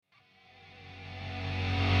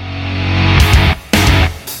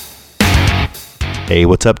Hey,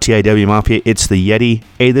 what's up, TIW Mafia? It's the Yeti.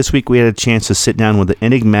 Hey, this week we had a chance to sit down with the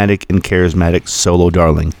enigmatic and charismatic Solo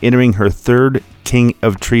Darling, entering her third King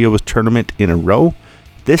of Trios tournament in a row.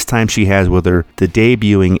 This time she has with her the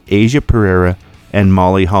debuting Asia Pereira and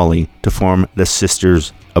Molly Holly to form the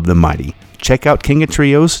Sisters of the Mighty. Check out King of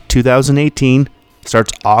Trios 2018.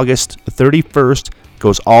 Starts August 31st,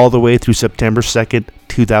 goes all the way through September 2nd,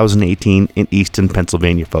 2018 in Easton,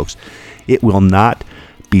 Pennsylvania, folks. It will not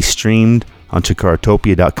be streamed on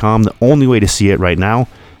Chikaratopia.com. The only way to see it right now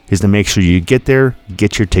is to make sure you get there,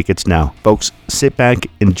 get your tickets now. Folks, sit back,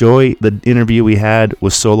 enjoy the interview we had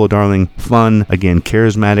with Solo Darling. Fun, again,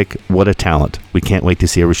 charismatic, what a talent. We can't wait to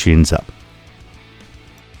see where she ends up.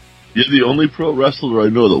 You're the only pro wrestler I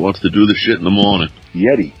know that wants to do this shit in the morning.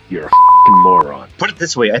 Yeti, you're a f***ing moron. Put it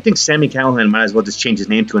this way, I think Sami Callihan might as well just change his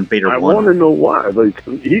name to Invader 1. I want to know why. Like,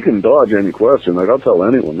 he can dodge any question. Like, I'll tell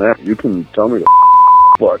anyone that. You can tell me to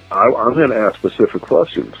but I'm going to ask specific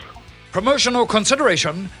questions. Promotional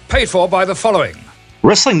consideration paid for by the following.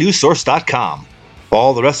 WrestlingNewsSource.com.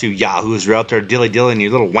 All the rest of you yahoos are out there dilly-dillying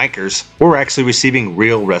you little wankers. We're actually receiving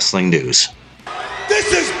real wrestling news.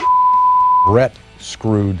 This is Brett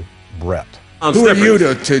screwed Brett. Who are you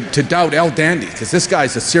to doubt El Dandy? Because this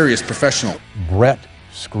guy's a serious professional. Brett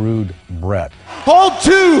screwed Brett. Hold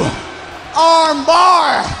two! Arm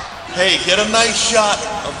bar! Hey, get a nice shot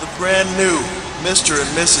of the brand new Mr. and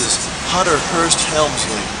Mrs. Hunter Hearst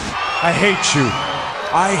Helmsley. I hate you.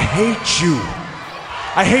 I hate you.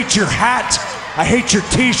 I hate your hat. I hate your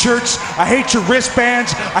t-shirts. I hate your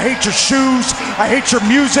wristbands. I hate your shoes. I hate your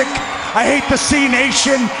music. I hate the C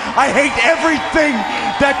Nation. I hate everything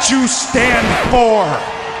that you stand for.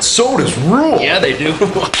 Sodas rule. Yeah, they do.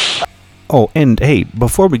 Oh, and hey,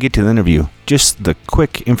 before we get to the interview, just the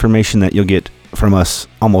quick information that you'll get from us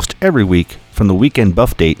almost every week from the Weekend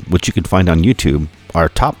Buff Date, which you can find on YouTube, our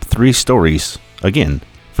top 3 stories, again,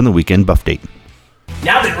 from the Weekend Buff Date.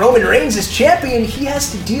 Now that Roman Reigns is champion, he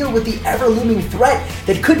has to deal with the ever-looming threat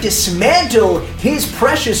that could dismantle his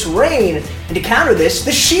precious reign. And to counter this,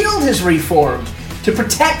 the Shield has reformed to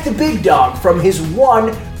protect the big dog from his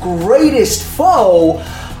one greatest foe,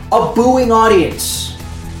 a booing audience.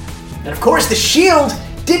 And of course, the Shield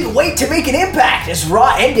didn't wait to make an impact as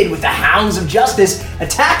Raw ended with the Hounds of Justice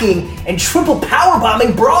attacking and triple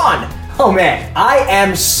powerbombing Braun. Oh man, I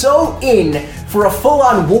am so in for a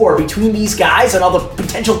full-on war between these guys and all the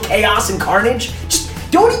potential chaos and carnage. Just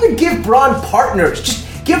don't even give Braun partners.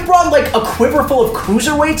 Just give Braun like a quiver full of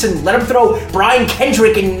cruiserweights and let him throw Brian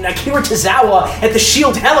Kendrick and Akira Tozawa at the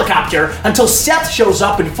Shield helicopter until Seth shows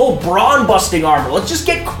up in full Braun-busting armor. Let's just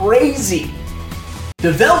get crazy.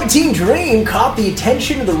 The Velveteen Dream caught the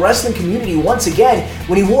attention of the wrestling community once again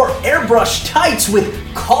when he wore airbrush tights with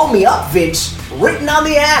 "Call Me Up, Vince" written on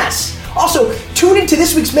the ass. Also, tune into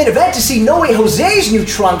this week's main event to see No Way Jose's new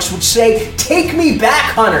trunks, which say, "Take me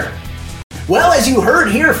back, Hunter." Well, as you heard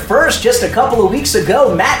here first, just a couple of weeks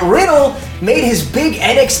ago, Matt Riddle made his big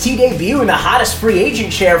NXT debut in the hottest free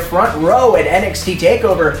agent chair front row at NXT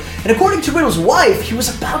TakeOver. And according to Riddle's wife, he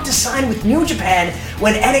was about to sign with New Japan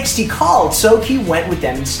when NXT called, so he went with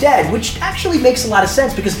them instead, which actually makes a lot of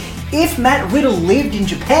sense because if Matt Riddle lived in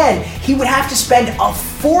Japan, he would have to spend a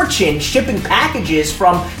fortune shipping packages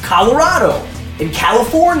from Colorado and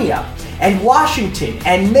California and Washington,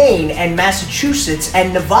 and Maine, and Massachusetts,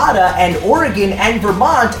 and Nevada, and Oregon, and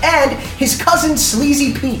Vermont, and his cousin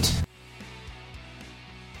Sleazy Pete.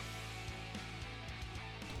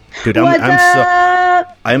 Dude,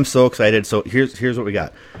 I'm so excited. So here's what we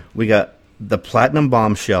got. We got the Platinum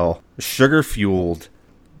Bombshell, Sugar-Fueled,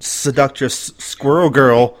 Seductress, Squirrel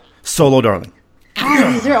Girl, Solo Darling.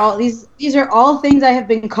 Oh, these are all things I have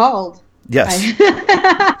been called. Yes.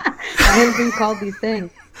 I have been called these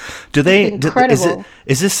things. Do they? Incredible.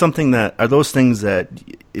 Is this something that are those things that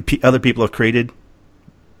other people have created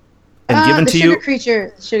and given to you?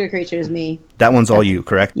 Sugar Creature is me. That one's all you,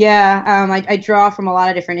 correct? Yeah. I draw from a lot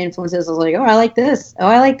of different influences. I was like, oh, I like this. Oh,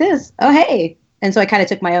 I like this. Oh, hey. And so I kind of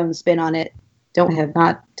took my own spin on it. I have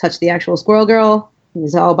not touched the actual Squirrel Girl.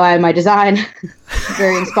 It's all by my design.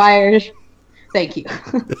 Very inspired. Thank you.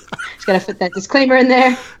 Just gotta fit that disclaimer in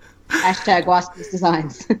there. Hashtag Waspy's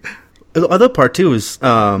Designs. The other part, too, is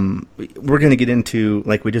we're going to get into,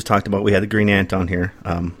 like we just talked about, we had the Green Ant on here.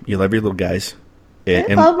 You love your little guys. I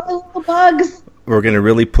love my little bugs. We're going to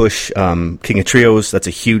really push King of Trios. That's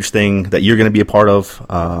a huge thing that you're going to be a part of.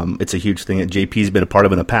 It's a huge thing that JP's been a part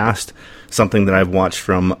of in the past. Something that I've watched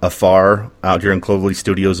from afar out here in Cloverleaf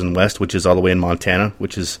Studios in West, which is all the way in Montana,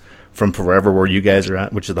 which is from forever where you guys are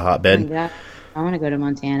at, which is the hotbed. Yeah, I want to go to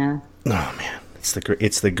Montana. Oh, man.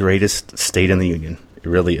 It's the greatest state in the union. It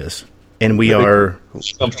really is. And we are... When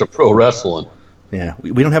it comes to pro wrestling. Yeah,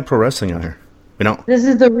 we don't have pro wrestling out here. We don't. This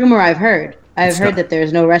is the rumor I've heard. I've heard not- that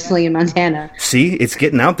there's no wrestling in Montana. See, it's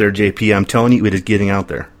getting out there, JP. I'm telling you, it is getting out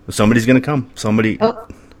there. Somebody's going to come. Somebody's going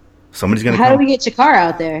to How come. do we get Chikara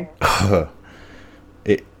out there?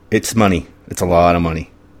 It's money. It's a lot of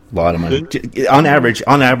money. A lot of money. On average,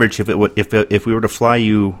 if we were to fly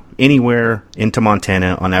you anywhere into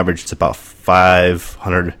Montana, on average, it's about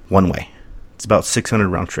 500 one way. It's about 600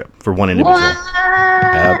 round trip for one individual. What?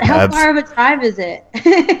 How far of a drive is it?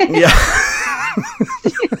 Yeah.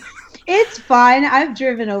 It's fine. I've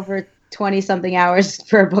driven over 20-something hours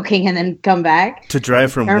for a booking and then come back. To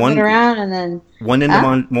drive from Turn one it around and then one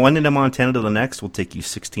end of Montana to the next will take you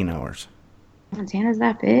 16 hours. Montana's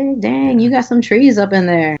that big? Dang, you got some trees up in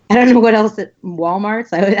there. I don't know what else at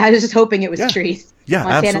Walmart's. I was just hoping it was trees. Yeah,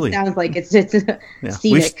 Montana absolutely. sounds like it's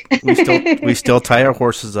scenic. We still tie our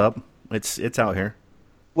horses up. It's out here.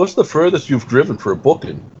 What's the furthest you've driven for a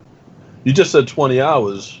booking? You just said 20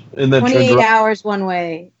 hours and then 28 turned around. hours one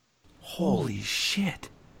way. Holy shit.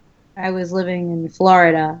 I was living in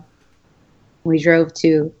Florida. We drove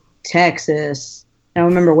to Texas. I don't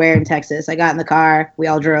remember where in Texas. I got in the car. We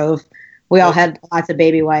all drove. We all had lots of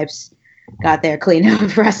baby wipes. Got there, cleaned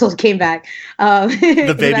up, wrestled, came back.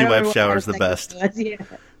 The baby wipe shower is the best. Yeah.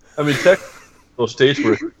 I mean, Texas, those states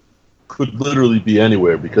where it could literally be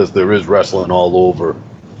anywhere because there is wrestling all over.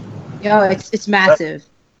 Yo, it's massive.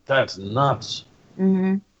 That's nuts.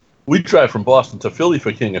 Mm-hmm. We drive from Boston to Philly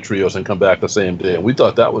for King of Trios and come back the same day, and we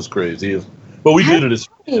thought that was crazy. But we did it as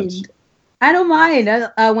fans. I don't mind.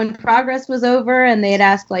 When Progress was over and they had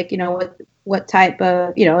asked, like, what type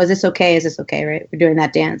of, is this okay? Is this okay, right? We're doing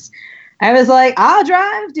that dance. I was like, I'll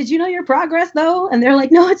drive. Did you know your Progress, though? And they're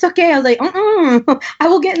like, no, it's okay. I was like, I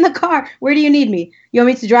will get in the car. Where do you need me? You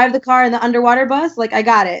want me to drive the car in the underwater bus? Like, I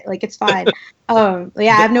got it. Like, it's fine. Yeah, I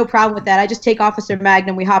have no problem with that. I just take Officer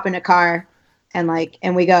Magnum, we hop in a car, and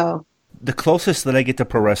we go. The closest that I get to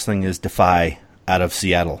pro wrestling is Defy out of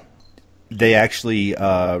Seattle. They actually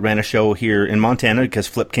ran a show here in Montana because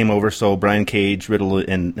Flip came over, so Brian Cage, Riddle,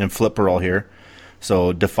 and Flip are all here.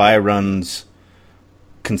 So Defy runs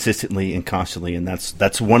consistently and constantly, and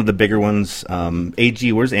that's one of the bigger ones. AG,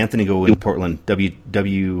 where's Anthony go in Portland?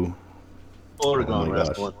 Oregon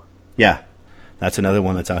wrestling. Yeah, that's another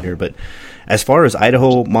one that's out here. But as far as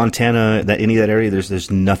Idaho, Montana, any of that area,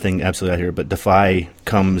 there's nothing absolutely out here. But Defy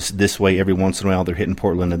comes this way every once in a while. They're hitting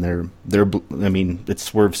Portland, and they're. I mean, it's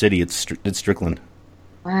Swerve City. It's Strickland.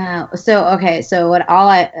 Wow. So what all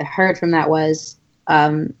I heard from that was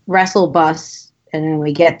wrestle bus, and then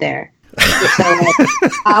we get there. So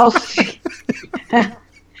I'll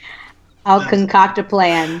concoct a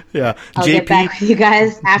plan. Yeah, I'll get back with you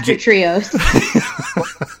guys after trios.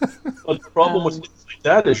 But the problem with things like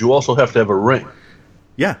that is you also have to have a ring.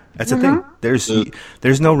 Yeah, that's the thing.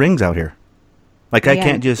 There's no rings out here. Like I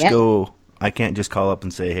can't just go. I can't just call up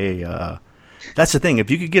and say, hey. That's the thing.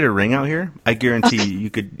 If you could get a ring out here, I guarantee you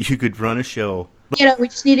could run a show. We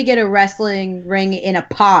just need to get a wrestling ring in a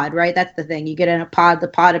pod, right? That's the thing. You get in a pod, the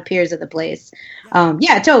pod appears at the place.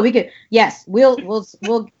 Totally. We could. Yes, we'll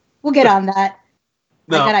get on that.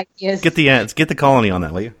 No. I got ideas. Get the colony on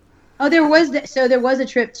that, will you? Oh, there was a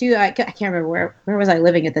trip too. I can't remember where was I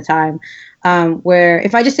living at the time. Where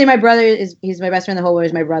if I just say my brother he's my best friend the whole way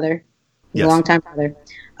is my brother. He's a longtime brother.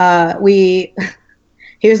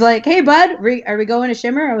 He was like, "Hey, bud, are we going to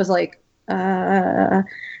Shimmer?" I was like,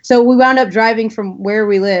 So we wound up driving from where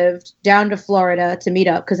we lived down to Florida to meet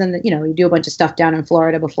up because then you do a bunch of stuff down in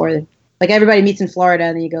Florida before, like everybody meets in Florida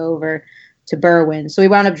and then you go over to Berwyn. So we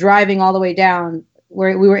wound up driving all the way down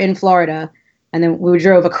where we were in Florida, and then we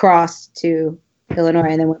drove across to Illinois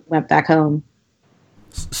and then went back home.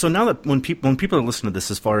 So now that when people are listening to this,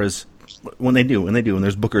 as far as when they do, and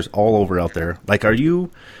there's bookers all over out there. Like, are you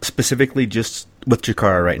specifically just with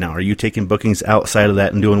Chikara right now? Are you taking bookings outside of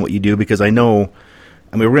that and doing what you do? Because we're going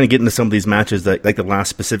to get into some of these matches that, like the last,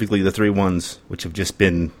 specifically the 3 ones, which have just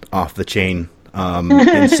been off the chain,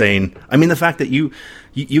 insane. I mean, the fact that you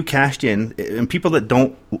cashed in, and people that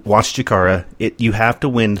don't watch Chikara, you have to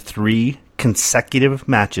win 3 consecutive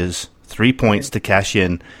matches, 3 points to cash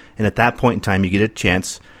in, and at that point in time, you get a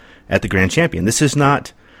chance at the Grand Champion. This is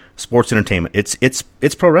not sports entertainment. It's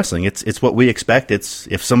pro wrestling. It's what we expect. It's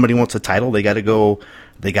if somebody wants a title, they got to go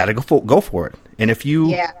for it. And if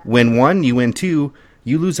you win 1, you win 2,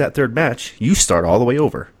 you lose that 3rd match, you start all the way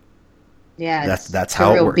over. Yeah, that's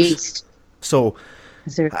how it works. Beast. So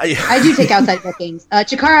I do take outside bookings.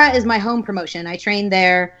 Chikara is my home promotion. I train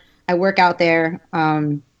there. I work out there.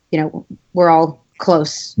 We're all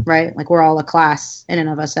close, right? Like we're all a class in and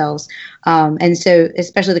of ourselves. And so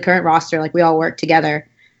especially the current roster, like we all work together.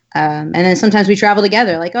 And then sometimes we travel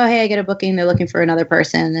together. Like, oh, hey, I get a booking. They're looking for another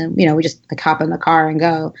person. And, we just like hop in the car and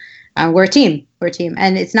go. We're a team.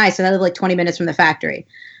 And it's nice. And I live like 20 minutes from the factory.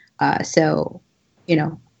 So,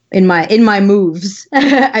 in my moves,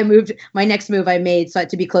 my next move I made so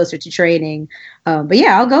to be closer to training. But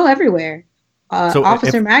yeah, I'll go everywhere. So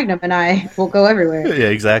Officer Magnum and I will go everywhere. Yeah,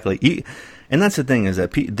 exactly. And that's the thing is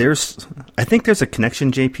that I think there's a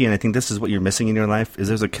connection, JP, and I think this is what you're missing in your life, is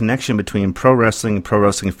there's a connection between pro wrestling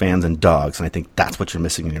fans and dogs, and I think that's what you're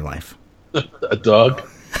missing in your life. A dog?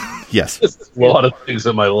 Yes. There's a lot of things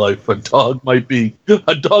in my life. A dog might be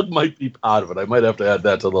part of it. I might have to add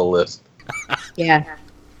that to the list. Yeah.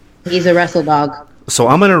 He's a wrestle dog. So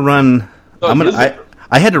I'm gonna run.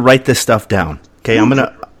 I had to write this stuff down. Okay, I'm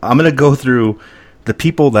gonna go through the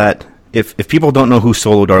people that if people don't know who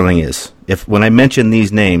Solo Darling is, if when I mention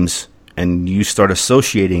these names and you start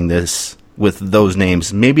associating this with those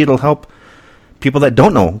names, maybe it'll help people that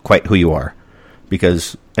don't know quite who you are,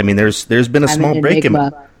 because there's been a small break in.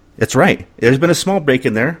 That's right. There's been a small break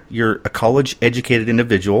in there. You're a college educated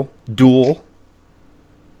individual, dual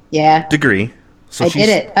degree. So I did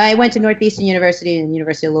it. I went to Northeastern University and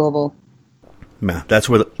University of Louisville. Man,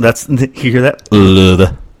 you hear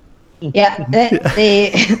that? Yeah,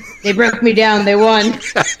 they broke me down. They won.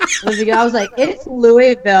 I was like, it's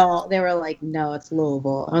Louisville. They were like, no, it's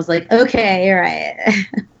Louisville. I was like, okay, you're right.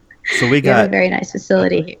 So we got a very nice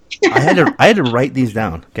facility here. I had to write these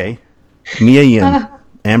down. Okay, Mia Yim,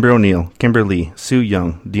 Amber O'Neil, Kimberly, Sue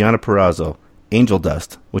Young, Deanna Perrazzo, Angel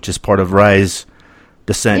Dust, which is part of Rise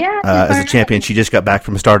Descent as a champion. She just got back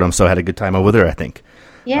from Stardom, so I had a good time over there, I think.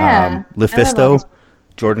 Yeah. Lufisto,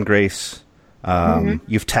 Jordan Grace.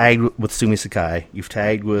 You've tagged with Sumi Sakai. You've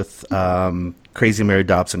tagged with Crazy Mary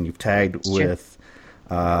Dobson. You've tagged with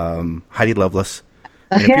Heidi Lovelace.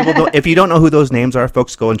 And if you don't know who those names are,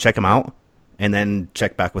 folks, go and check them out, and then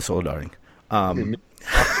check back with Solo Darling. Go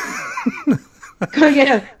get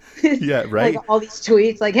him. Yeah, right. Like all these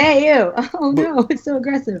tweets, like, "Hey, you! Oh no, it's so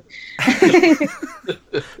aggressive."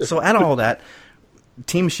 So, out of all that,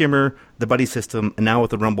 Team Shimmer, the Buddy System, and now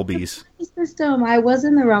with the Rumblebees. System. I was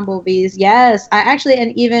in the Rumblebees. Yes, I actually,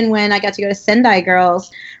 and even when I got to go to Sendai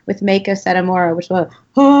Girls with Meiko Satomura, which was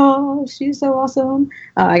she's so awesome.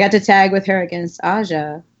 I got to tag with her against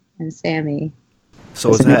Aja and Sammy.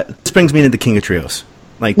 So this brings me into the King of Trios.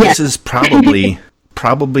 Like this is probably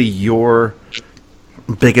your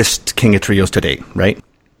biggest King of Trios to date, right?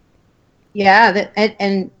 Yeah,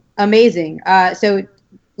 and amazing. So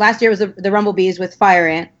last year was the Rumblebees with Fire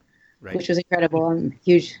Ant, which was incredible. I'm a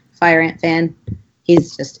huge Fire Ant fan.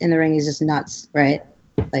 He's just in the ring. He's just nuts, right?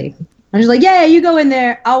 Like I'm just like, yeah, you go in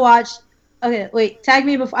there. I'll watch. Okay, wait, tag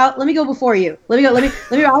me before. Let me go before you. Let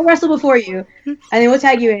me. I'll wrestle before you, and then we'll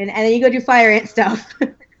tag you in, and then you go do Fire Ant stuff.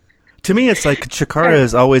 To me, it's like Chikara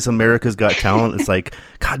is always America's Got Talent. It's like,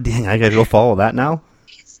 God dang, I gotta go follow that now.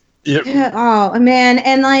 Yep. Yeah, oh man,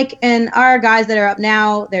 and our guys that are up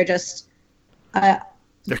now, they're just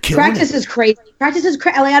they're killing practice is crazy. Practice is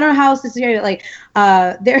crazy. Like I don't know how else to say it. Like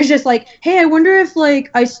they're just like, hey, I wonder if like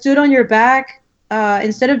I stood on your back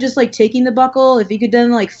instead of just like taking the buckle, if you could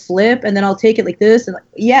then like flip and then I'll take it like this and like,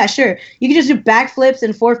 yeah, sure. You can just do backflips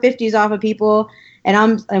and 450s off of people.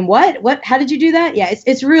 And what? How did you do that? Yeah,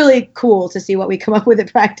 it's really cool to see what we come up with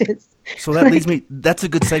at practice. So that leads me. That's a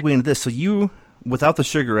good segue into this. So you, without the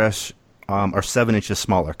Sugar Rush, are 7 inches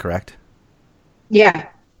smaller, correct? Yeah,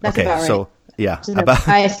 that's okay, about right. So yeah,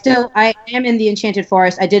 I am in the Enchanted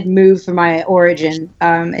Forest. I did move for my origin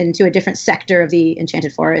into a different sector of the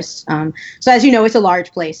Enchanted Forest. So as you know, it's a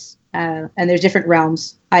large place, and there's different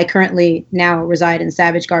realms. I currently now reside in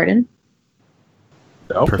Savage Garden.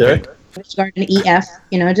 Okay. Perfect. Savage Garden EF.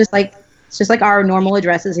 It's just like our normal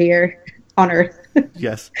addresses here on Earth.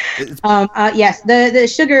 Yes. Yes. The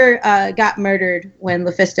Sugar got murdered when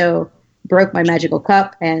Lufisto broke my magical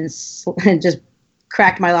cup and just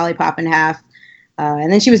cracked my lollipop in half.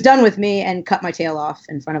 And then she was done with me and cut my tail off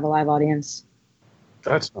in front of a live audience.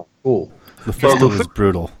 That's not cool. Lufisto was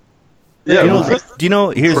brutal. Yeah. Do you know?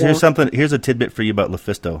 Here's something. Here's a tidbit for you about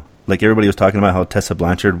Lufisto. Like everybody was talking about how Tessa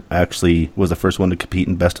Blanchard actually was the first one to compete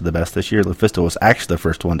in Best of the Best this year. Lufisto was actually the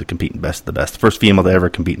first one to compete in Best of the Best. First female to ever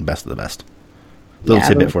compete in Best of the Best. Little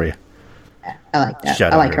tidbit for you. I like that.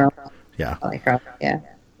 Shout I like out her. Yeah. I like her. Yeah.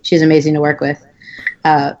 She's amazing to work with.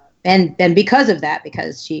 And because of that,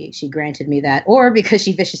 because she granted me that, or because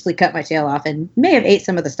she viciously cut my tail off and may have ate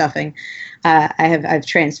some of the stuffing, I've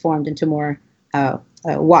transformed into more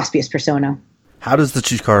waspiest persona. How does the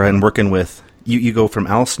Chikara and working with you go from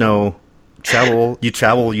Al Snow, you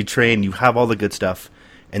train, you have all the good stuff,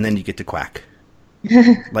 and then you get to Quack.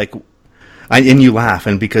 Like, And you laugh,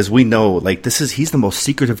 and because we know, like, he's the most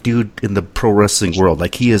secretive dude in the pro wrestling world.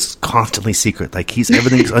 Like, he is constantly secret. Like,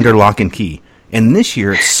 everything's under lock and key. And this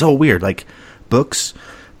year, it's so weird. Like, books,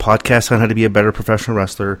 podcasts on how to be a better professional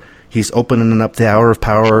wrestler. He's opening up the Hour of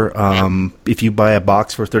Power. If you buy a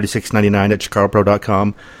box for $36.99 at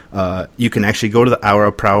ChicagoPro.com, you can actually go to the Hour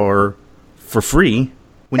of Power for free.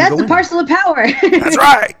 That's the parcel of power. That's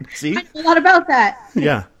right. See, I know a lot about that.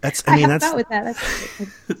 Yeah, that's with that.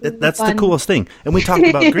 That's the coolest thing. And we talked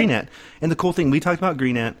about Greenat, and the cool thing we talked about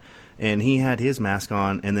Greenat, and he had his mask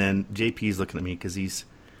on, and then JP's looking at me because he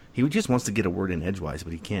just wants to get a word in edgewise,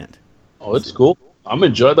 but he can't. Oh, it's cool. I'm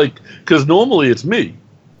enjoying because normally it's me.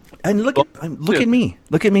 And look at me.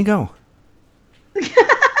 Look at me go.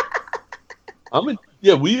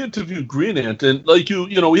 We interviewed Green Ant, and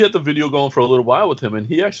we had the video going for a little while with him, and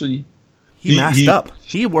he masked up.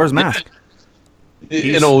 He wore his mask.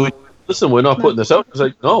 Listen, we're not putting this out. He's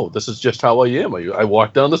like, no, this is just how I am. I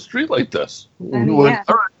walk down the street like this. All right,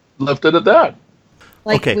 left it at that.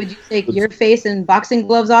 Would you take your face and boxing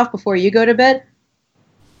gloves off before you go to bed?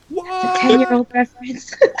 What? It's a 10-year-old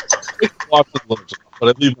reference. Boxing gloves off, but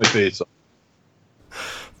I leave my face on.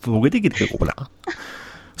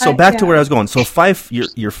 So back to where I was going. So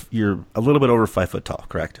you're a little bit over 5 foot tall,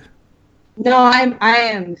 correct? No, I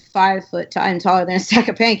am 5 foot tall. I'm taller than a stack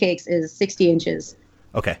of pancakes. Is 60 inches.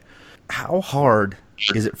 Okay. How hard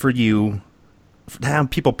is it for you to have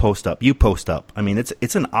people post up? You post up. I mean,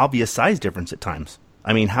 it's an obvious size difference at times.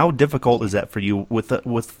 I mean, how difficult is that for you with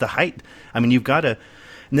the height? I mean, you've got to.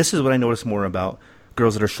 And this is what I notice more about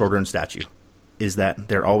girls that are shorter in stature, is that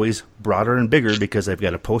they're always broader and bigger because they've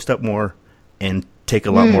got to post up more and take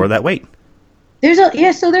a lot more of that weight. There's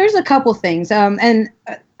a couple things, and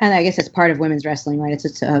I guess it's part of women's wrestling, right?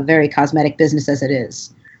 It's a very cosmetic business as it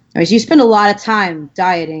is. I mean, you spend a lot of time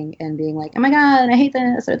dieting and being like, oh my God, I hate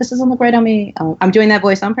this, or this doesn't look right on me. I'm doing that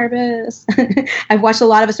voice on purpose. I've watched a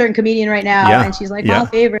lot of a certain comedian right now, and she's like, my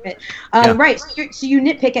favorite. Right, so you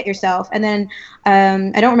nitpick at yourself, and then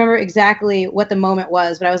I don't remember exactly what the moment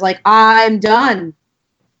was, but I was like, I'm done.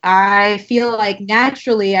 I feel like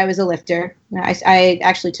naturally I was a lifter. I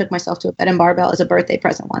actually took myself to a bed and barbell as a birthday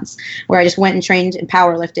present once, where I just went and trained and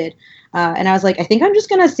power lifted. And I was like, I think I'm just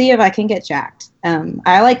going to see if I can get jacked.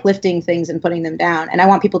 I like lifting things and putting them down, and I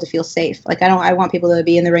want people to feel safe. Like I want people to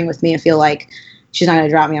be in the ring with me and feel like she's not going to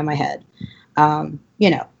drop me on my head.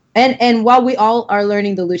 And while we all are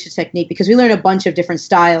learning the lucha technique, because we learn a bunch of different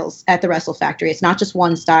styles at the Wrestle Factory, it's not just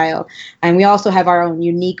one style. And we also have our own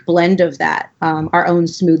unique blend of that, our own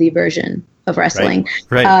smoothie version of wrestling.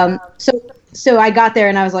 Right. So I got there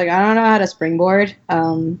and I was like, I don't know how to springboard.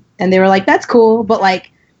 And they were like, that's cool. But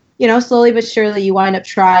slowly but surely you wind up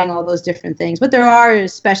trying all those different things. But there are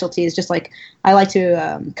specialties, just like I like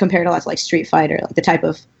to compare it a lot to like Street Fighter, like the type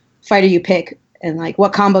of fighter you pick. And like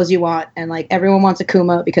what combos you want, and like everyone wants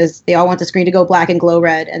Akuma because they all want the screen to go black and glow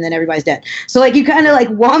red, and then everybody's dead. So like you kind of like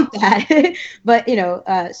want that, but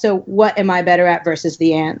so what am I better at versus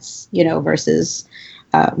the Ants, versus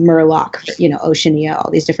Murloc, Oceania, all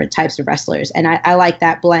these different types of wrestlers, and I like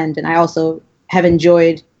that blend, and I also have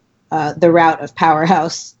enjoyed the route of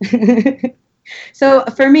Powerhouse. So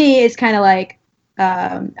for me, it's kind of like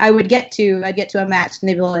I'd get to a match, and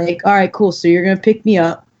they'd be like, "All right, cool, so you're gonna pick me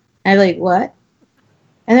up," and I'm like, "What?"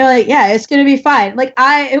 And they're like, yeah, it's going to be fine. Like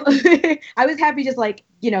I was happy just like,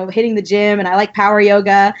 hitting the gym, and I like power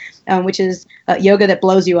yoga, which is yoga that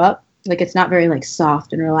blows you up. Like it's not very like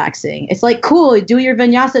soft and relaxing. It's like, cool, do your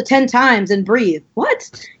vinyasa 10 times and breathe.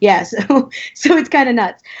 What? Yeah. So it's kind of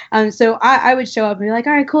nuts. So I would show up and be like,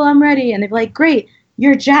 all right, cool, I'm ready. And they'd be like, great,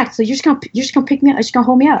 you're jacked. So you're just going to pick me up. You're just going to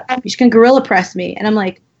hold me up. You're just going to gorilla press me. And I'm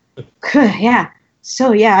like, good. Yeah.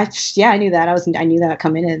 So I knew that. I knew that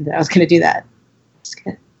coming in that I was going to do that.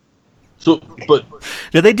 So, but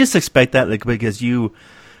do they just expect that, like, because you're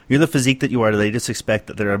the physique that you are? Do they just expect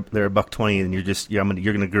that they're $120 and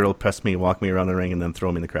you're gonna girl press me, walk me around the ring, and then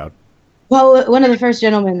throw me in the crowd? Well, one of the first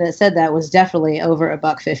gentlemen that said that was definitely over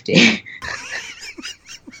 $150.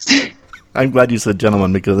 I'm glad you said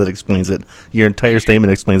gentleman, because it explains it. Your entire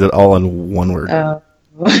statement explains it all in one word.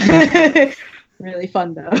 Really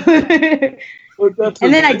fun though.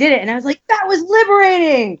 And then I did it, and I was like, that was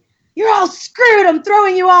liberating. You're all screwed. I'm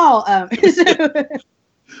throwing you all.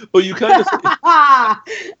 Well, you kind of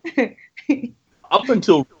up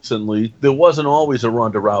until recently, there wasn't always a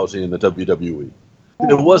Ronda Rousey in the WWE.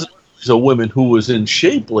 There wasn't always a woman who was in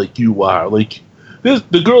shape like you are. Like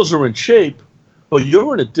the girls are in shape, but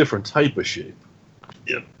you're in a different type of shape.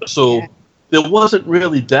 Yeah. So there wasn't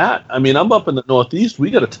really that. I mean, I'm up in the Northeast. We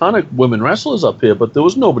got a ton of women wrestlers up here, but there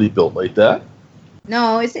was nobody built like that.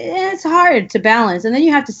 No, it's hard to balance, and then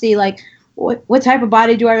you have to see like what type of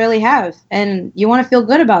body do I really have? And you want to feel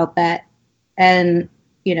good about that. And,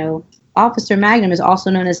 you know, Officer Magnum is also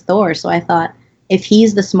known as Thor. So I thought, if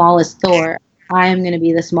he's the smallest Thor, I'm going to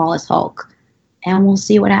be the smallest Hulk. And we'll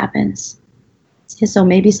see what happens. So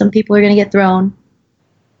maybe some people are going to get thrown.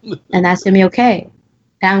 And that's going to be okay.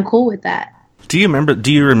 And I'm cool with that. Do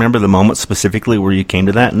you remember the moment specifically where you came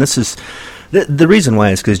to that? And this is the reason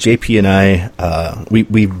why is because JP and I,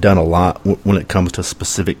 we've done a lot when it comes to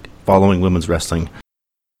specific following women's wrestling.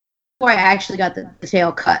 Before I actually got the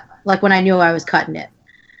tail cut, like when I knew I was cutting it,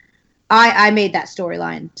 I made that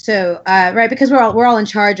storyline. So right, because we're all in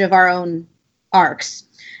charge of our own arcs,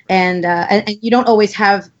 and you don't always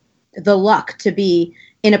have the luck to be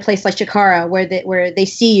in a place like Chikara where they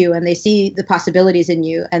see you and they see the possibilities in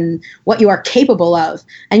you and what you are capable of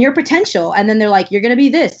and your potential. And then they're like, you're going to be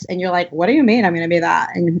this. And you're like, what do you mean I'm going to be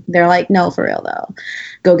that? And they're like, no, for real though,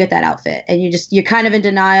 go get that outfit. And you're kind of in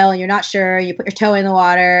denial and you're not sure. You put your toe in the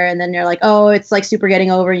water and then you're like, oh, it's like super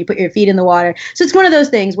getting over. And you put your feet in the water. So it's one of those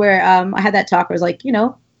things where I had that talk where I was like, you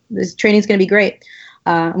know, this training's going to be great.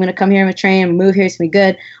 I'm going to come here and train, move here. It's going to be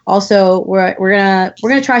good. Also, we're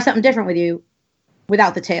going to try something different with you.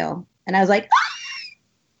 Without the tail. And I was like,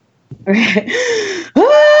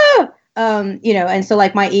 you know, and so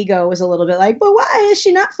like my ego was a little bit like, but why is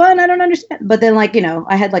she not fun? I don't understand. But then like, you know,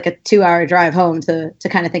 I had like a 2-hour drive home to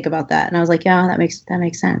kind of think about that. And I was like, yeah, that makes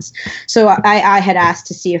sense. So I had asked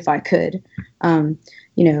to see if I could,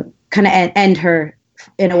 you know, kind of end her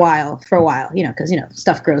for a while, you know, because, you know,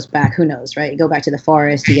 stuff grows back. Who knows, right? You go back to the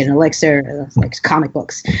forest, you get an elixir, like comic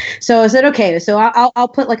books. So I said, okay, so I'll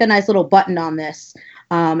put like a nice little button on this.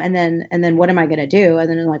 And then what am I going to do? And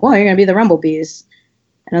then I'm like, well, you're going to be the Rumblebees.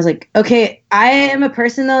 And I was like, okay, I am a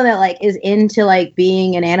person though that like is into like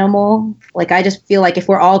being an animal. Like I just feel like if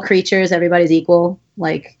we're all creatures, everybody's equal.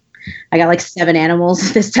 Like I got like 7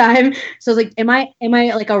 animals this time. So I was like, am I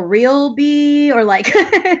like a real bee or like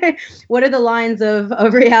what are the lines of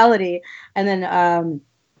reality? And then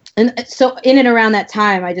and so in and around that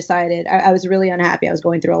time I decided I was really unhappy. I was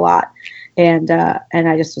going through a lot. And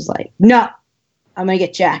I just was like, no, I'm gonna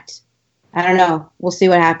get jacked. I don't know. We'll see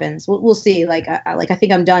what happens. We'll see. Like I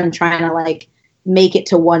think I'm done trying to like make it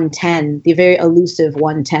to 110, the very elusive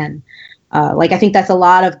 110. Like I think that's a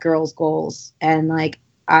lot of girls' goals. And like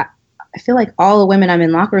I feel like all the women I'm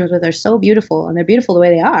in locker rooms with are so beautiful, and they're beautiful the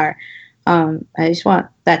way they are. I just want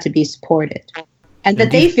that to be supported, and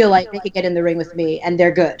that they feel like they could get in the ring with me, and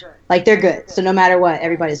they're good. Like they're good. So no matter what,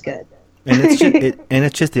 everybody's good. And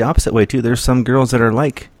it's just the opposite way too. There's some girls that are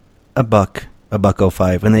like a buck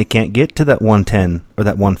 05, and they can't get to that 110 or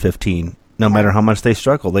that 115, no matter how much they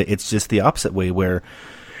struggle. It's just the opposite way where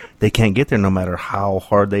they can't get there no matter how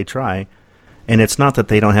hard they try. And it's not that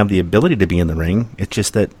they don't have the ability to be in the ring. It's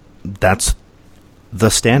just that that's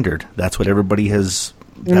the standard. That's what everybody has.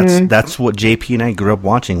 That's what JP and I grew up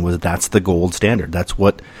watching. That's the gold standard. That's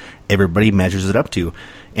what everybody measures it up to.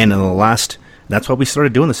 And in the last, that's why we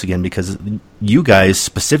started doing this again, because you guys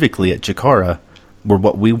specifically at Chikara were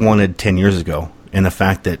what we wanted 10 years ago. And the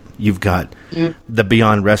fact that you've got the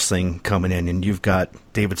Beyond Wrestling coming in, and you've got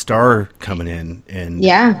David Starr coming in, and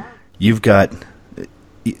you've got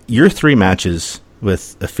your 3 matches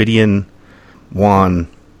with Ophidian, Juan,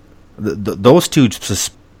 those 2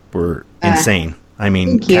 just were insane. I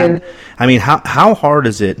mean, how hard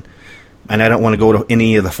is it? And I don't want to go to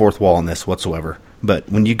any of the fourth wall on this whatsoever. But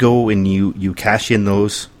when you go and you cash in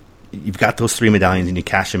those, you've got those 3 medallions and you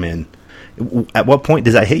cash them in. At what point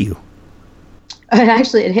does that hit you?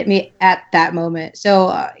 It hit me at that moment.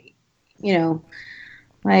 So, you know,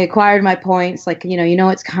 I acquired my points. Like, you know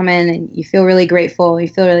it's coming, and you feel really grateful. You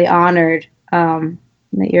feel really honored that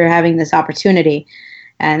you're having this opportunity,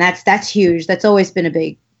 and that's huge. That's always been a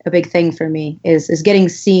big thing for me is getting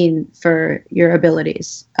seen for your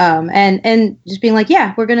abilities, and just being like,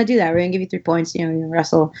 yeah, we're gonna do that. We're gonna give you 3 points. You know, you're gonna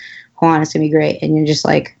wrestle Juan. It's gonna be great, and you're just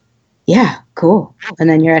like, yeah, cool. And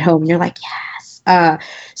then you're at home and you're like, yes.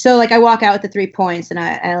 So like I walk out with the 3 points, and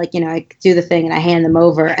I like, you know, I do the thing and I hand them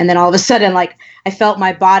over, and then all of a sudden, like, I felt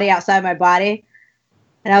my body outside my body,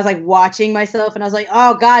 and I was like watching myself, and I was like,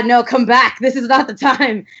 oh God, no, come back. This is not the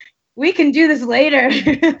time. We can do this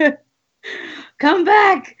later. Come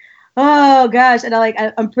back. Oh gosh. And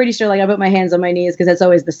I'm pretty sure like I put my hands on my knees, because that's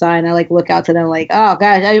always the sign. I like look out to them like, oh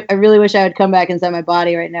gosh, I really wish I would come back inside my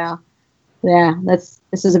body right now. Yeah, this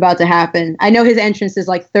is about to happen. I know his entrance is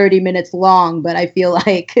like 30 minutes long, but I feel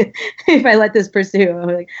like if I let this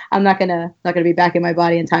pursue, I'm not gonna be back in my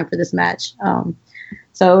body in time for this match.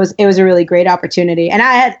 So it was a really great opportunity, and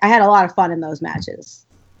I had a lot of fun in those matches.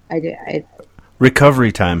 I did.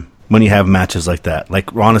 Recovery time when you have matches like that.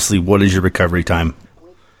 Like honestly, what is your recovery time?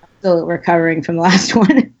 still recovering from the last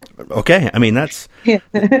one. Okay, I mean that's Yeah.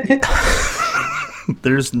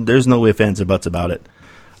 there's no ifs, ands, or buts about it.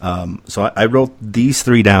 So I wrote these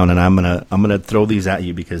 3 down, and I'm gonna throw these at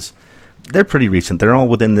you because they're pretty recent. They're all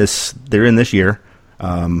within this. They're in this year.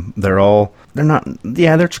 They're not.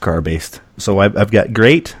 Yeah, they're Chikara based. So I've got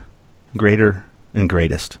great, greater, and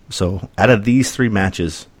greatest. So out of these 3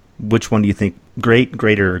 matches, which one do you think great,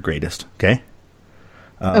 greater, or greatest? Okay.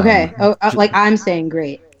 Okay. Like I'm saying,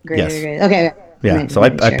 great. Yes. Great. Okay. Yeah. So I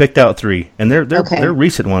picked out 3, and they're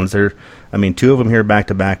recent ones. They're 2 of them here back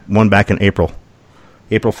to back. One back in April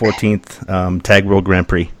 14th, Tag World Grand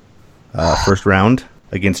Prix, first round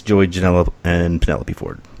against Joey Janela and Penelope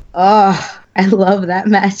Ford. Oh, I love that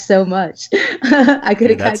match so much. I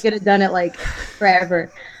could have done it like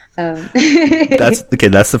forever. That's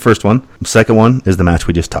the first one. The second one is the match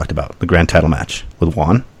we just talked about, the grand title match with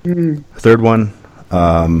Juan. Mm. Third one,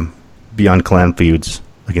 Beyond Clan Feuds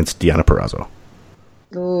against Deonna Purrazzo.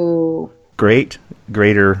 Ooh. Great,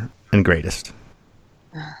 greater, and greatest.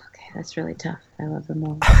 Okay, that's really tough. I love them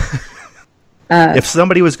all. If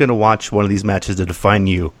somebody was going to watch one of these matches to define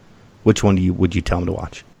you, which one would you tell them to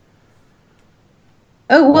watch?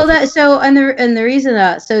 Oh well, and the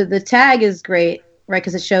reason so the tag is great, right?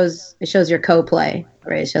 Because it shows your co-play,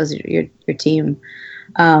 right? It shows your team.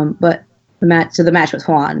 But the match with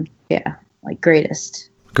Juan, yeah, like greatest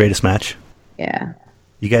match. Yeah,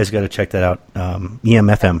 you guys got to check that out.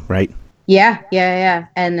 EMFM, right? Yeah,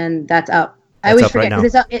 and then that's up. I always forget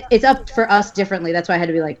because it's up for us differently. That's why I had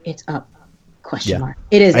to be like, it's up. Question mark.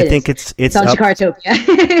 It is. I think it's on up.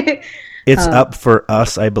 Chikaratopia. It's up for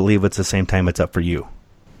us. I believe it's the same time it's up for you.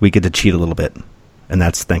 We get to cheat a little bit, and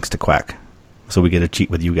that's thanks to Quack. So we get to cheat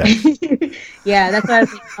with you guys. Yeah, that's what I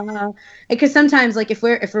was like. Because sometimes, like, if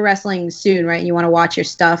we're wrestling soon, right, and you want to watch your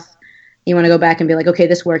stuff, you want to go back and be like, okay,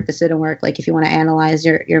 this worked, this didn't work. Like, if you want to analyze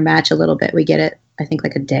your match a little bit, we get it, I think,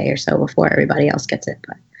 like a day or so before everybody else gets it.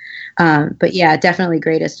 But yeah, definitely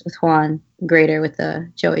greatest with Juan, greater with the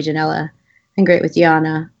Joey Janela, and great with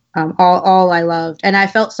Deonna. All I loved. And I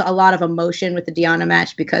felt a lot of emotion with the Deonna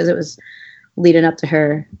match because it was leading up to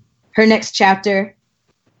her next chapter.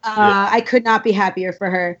 I could not be happier for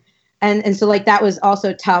her. And so like that was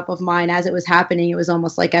also top of mind as it was happening. It was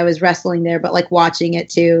almost like I was wrestling there, but like watching it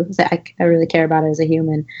too. So I really care about it as a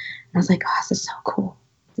human. And I was like, oh, this is so cool.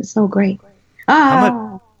 This is so great.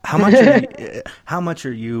 How much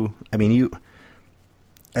are you, I mean, you,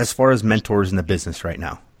 as far as mentors in the business right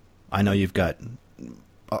now, I know you've got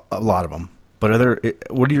a lot of them, but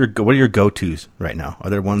what are your go-tos right now? Are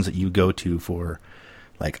there ones that you go to for,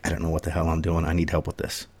 like, I don't know what the hell I'm doing, I need help with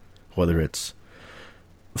this? Whether it's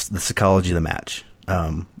the psychology of the match,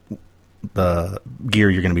 the gear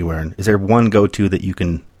you're going to be wearing. Is there one go-to that you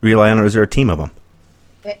can rely on, or is there a team of them?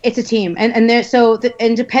 It's a team, and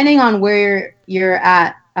depending on where you're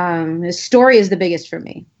at, the story is the biggest for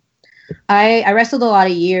me. I wrestled a lot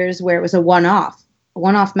of years where it was a one-off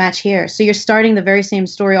match here, so you're starting the very same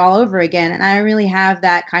story all over again, and I don't really have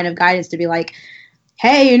that kind of guidance to be like,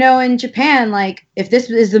 hey, in Japan, like, if this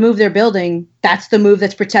is the move they're building, that's the move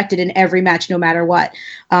that's protected in every match, no matter what.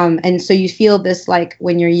 And so you feel this, like,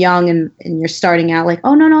 when you're young and you're starting out, like,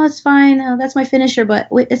 oh, no, it's fine. Oh, that's my finisher, but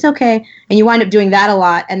it's okay. And you wind up doing that a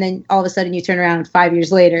lot. And then all of a sudden you turn around 5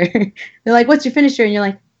 years later. They're like, what's your finisher? And you're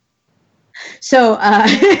like, so.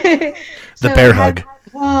 The bear hug.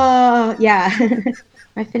 Oh, yeah.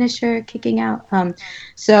 My finisher kicking out.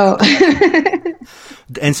 So.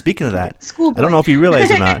 And speaking of that, I don't know if you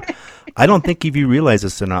realize or not. I don't think if you realize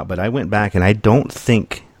this or not, but I went back and I don't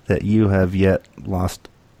think that you have yet lost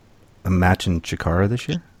a match in Chikara this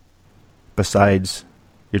year, besides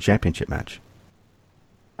your championship match.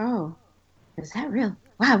 Oh, is that real?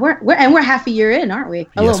 Wow, we're half a year in, aren't we?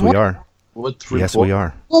 Yes, we are. What, yes, we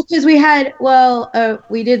are. Well, because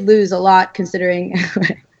we did lose a lot considering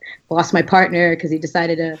lost my partner because he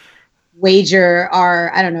decided to wager our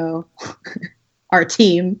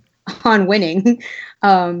team on winning.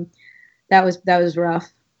 That was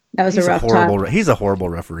rough. That was a rough time. He's a horrible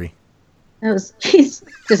referee. He's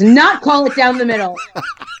does not call it down the middle.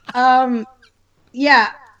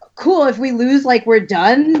 Yeah, cool. If we lose, like, we're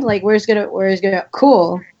done. Like, we're just gonna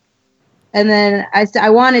cool. And then I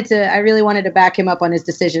really wanted to back him up on his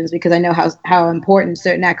decisions because I know how important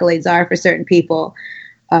certain accolades are for certain people.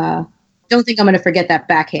 Don't think I'm going to forget that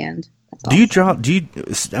backhand. Do you draw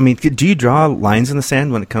lines in the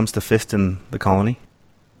sand when it comes to Fist and the Colony?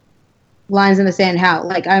 Lines in the sand? How?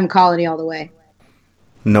 Like, I'm Colony all the way.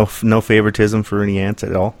 No favoritism for any ants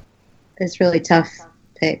at all? It's really tough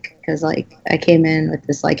pick because, like, I came in with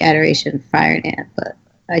this, like, adoration for Iron Ant, but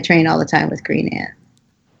I train all the time with Green Ant.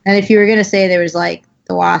 And if you were going to say there was, like,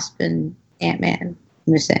 the Wasp and Ant-Man.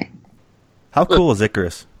 I'm just saying. How cool is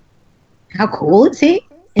Icarus? How cool is he?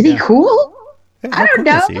 Is he cool? Yeah, I don't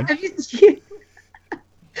know.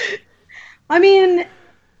 I mean,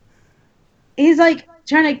 he's like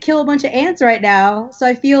trying to kill a bunch of ants right now. So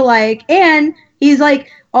I feel like, and he's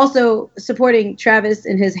like also supporting Travis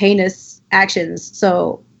in his heinous actions.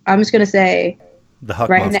 So I'm just gonna say, the Huck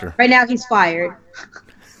monster. Right now he's fired.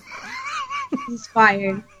 He's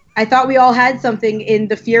fired. I thought we all had something in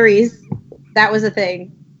the Furies. That was a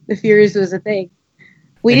thing. The Furies was a thing.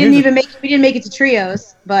 We didn't make it to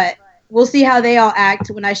trios, but we'll see how they all act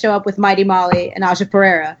when I show up with Mighty Molly and Aja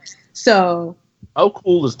Pereira. So how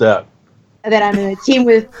cool is that? That I'm in a team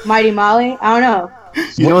with Mighty Molly? I don't know.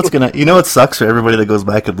 You know what sucks for everybody that goes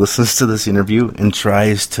back and listens to this interview and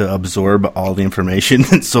tries to absorb all the information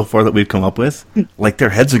so far that we've come up with? Like, their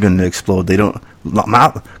heads are going to explode. They don't...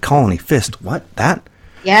 Colony, Fist, what? That?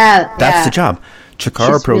 Yeah. That's the job.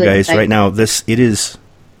 Chikara Pro, really, guys, right now, it's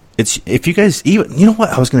if you guys even... You know what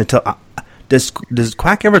I was going to tell... Does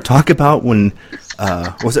Quack ever talk about when...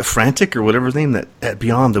 was it Frantic or whatever his name that at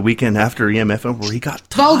Beyond the weekend after EMF where he got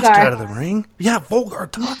tossed out of the ring? Yeah, Volgar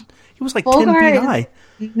tossed. He was like Volgar 10 feet high.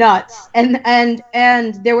 Nuts. And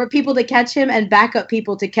there were people to catch him and backup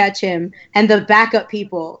people to catch him, and the backup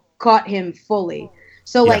people caught him fully.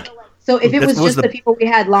 So if it was just the people we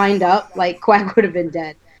had lined up, like Quack would have been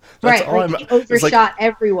dead. Right. Like he overshot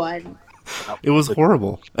everyone. It was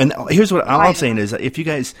horrible. And here's what all I'm saying is that if you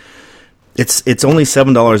guys it's only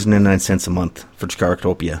 $7.99 a month for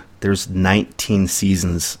Chikarotopia. There's 19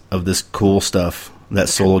 seasons of this cool stuff that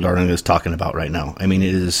Solo Darling is talking about right now. I mean,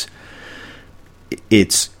 it's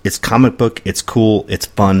comic book, it's cool, it's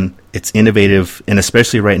fun, it's innovative, and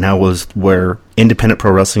especially right now was where independent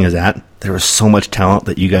pro wrestling is at. There is so much talent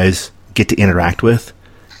that you guys get to interact with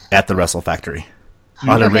at the Wrestle Factory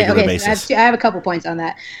on a regular basis. So I have a couple points on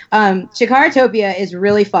that. Chikarotopia is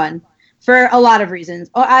really fun for a lot of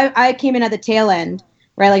reasons. I came in at the tail end,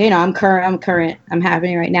 right? Like, I'm current, I'm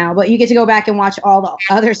happening right now, but you get to go back and watch all the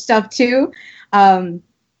other stuff too. 19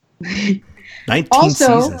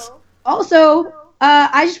 seasons. Also,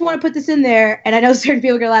 I just want to put this in there, and I know certain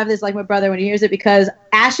people are gonna laugh at this, like my brother when he hears it, because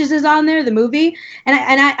Ashes is on there, the movie, and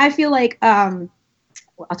I feel like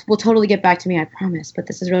we'll totally get back to me, I promise, but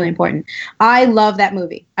this is really important. I love that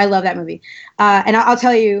movie. And I'll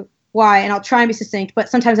tell you why, and I'll try and be succinct, but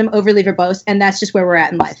sometimes I'm overly verbose, and that's just where we're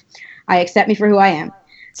at in life. I accept me for who I am.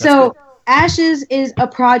 So Ashes is a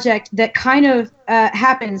project that kind of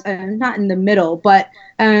happens, not in the middle, but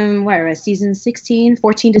where was season 16,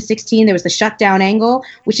 14 to 16, there was the shutdown angle,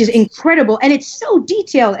 which is incredible, and it's so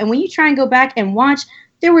detailed, and when you try and go back and watch,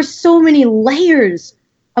 there were so many layers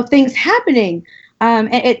of things happening, and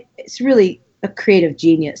it's really a creative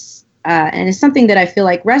genius, and it's something that I feel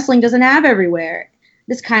like wrestling doesn't have everywhere.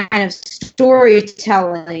 This kind of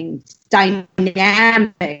storytelling,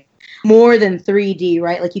 dynamic, more than 3D,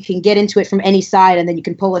 right? Like you can get into it from any side and then you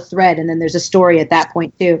can pull a thread and then there's a story at that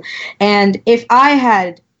point too. And if I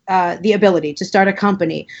had the ability to start a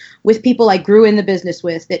company with people I grew in the business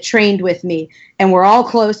with that trained with me and we're all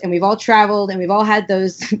close and we've all traveled and we've all had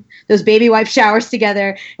those baby wipe showers together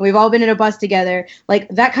and we've all been in a bus together, like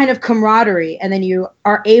that kind of camaraderie, and then you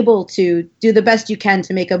are able to do the best you can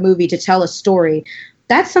to make a movie, to tell a story,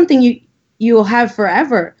 that's something you will have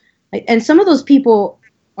forever. And some of those people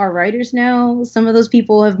are writers now. Some of those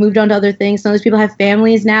people have moved on to other things. Some of those people have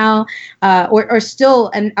families now, or still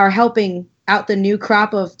and are helping out the new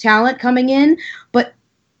crop of talent coming in. But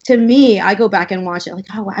to me, I go back and watch it like,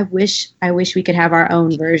 oh, I wish we could have our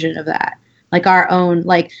own version of that. Like our own,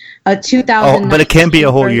 like a 2000. Oh, but it can't be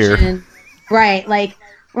a whole year. Right. Like,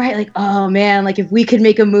 oh man, like if we could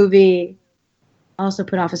make a movie, also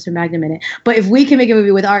put Officer Magnum in it, but if we can make a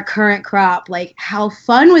movie with our current crop, like how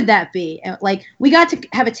fun would that be? And like we got to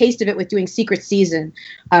have a taste of it with doing Secret Season,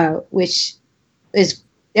 which is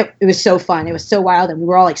it was so fun. It was so wild, and we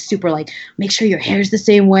were all like super like, make sure your hair's the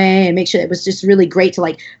same way, and make sure it was just really great to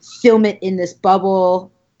like film it in this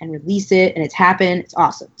bubble and release it, and it's happened. It's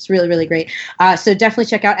awesome. It's really, really great. So definitely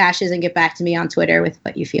check out Ashes and get back to me on Twitter with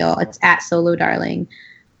what you feel. It's at Solo Darling.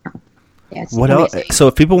 Yeah, what else? So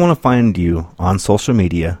if people want to find you on social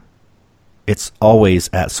media, it's always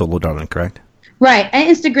at Solo Darling, correct? Right.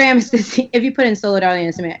 And Instagram is if you put in Solo Darling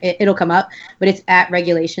on Instagram, it'll come up, but it's at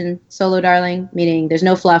Regulation Solo Darling, meaning there's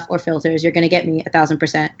no fluff or filters. You're going to get me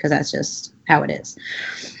 1,000% because that's just how it is.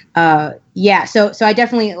 Yeah. So I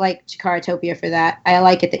definitely like Chikarotopia for that. I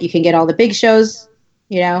like it that you can get all the big shows,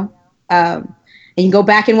 and you can go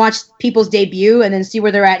back and watch people's debut and then see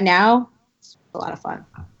where they're at now. It's a lot of fun.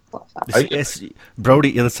 It's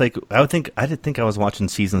Brody. It's like I didn't think I was watching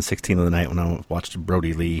season 16 of the night when I watched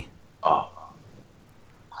Brody Lee. Oh.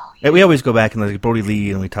 And we always go back and like Brody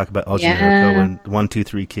Lee, and we talk about El Generico and 1, 2,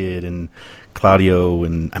 3 Kid and Claudio,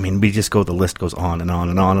 and I mean we just go. The list goes on and on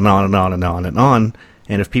and on and on and on and on and on.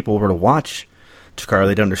 And if people were to watch Chikara,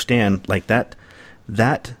 they'd understand like that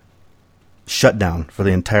shutdown for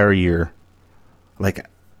the entire year. Like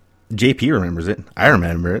JP remembers it. I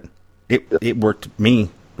remember it. It worked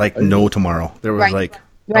me like no tomorrow. There was I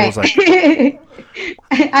was like,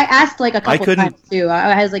 I asked like a couple times too.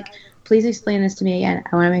 I was like, please explain this to me again.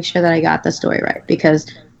 I want to make sure that I got the story right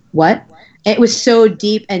because what? It was so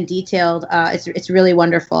deep and detailed. It's really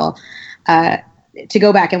wonderful to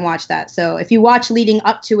go back and watch that. So if you watch leading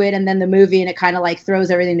up to it and then the movie and it kind of like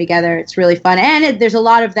throws everything together, it's really fun. And there's a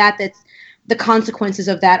lot of that's the consequences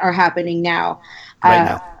of that are happening now.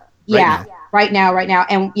 Right now.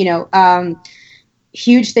 And, you know,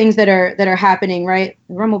 huge things that are happening, right?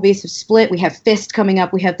 Rumble Beasts have split. We have Fist coming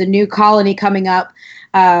up. We have the new Colony coming up.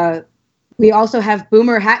 We also have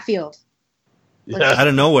Boomer Hatfield. Out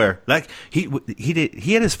of nowhere. Like he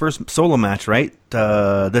had his first solo match, right?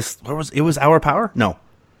 It was Our Power? No.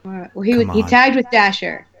 Well, he tagged with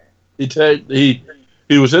Dasher.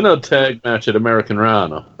 He was in a tag match at American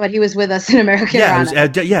Rana. But he was with us in American Rana.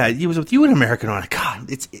 He was with you in American Rana. God,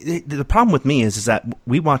 the problem with me is that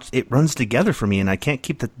we watch it runs together for me, and I can't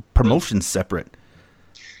keep the promotions separate.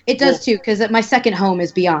 It does too, because my second home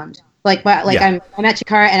is Beyond. I'm at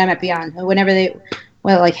Chikara and I'm at Beyond. Whenever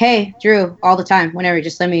like, hey, Drew, all the time. Whenever,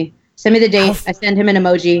 just send me the date. I send him an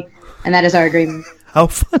emoji, and that is our agreement. How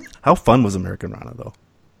fun was American Rana though?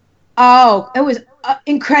 Oh, it was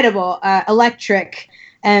incredible, electric.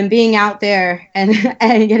 And being out there and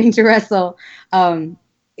getting to wrestle, I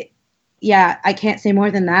can't say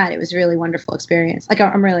more than that. It was a really wonderful experience. Like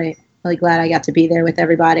I'm really, really glad I got to be there with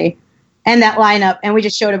everybody and that lineup. And we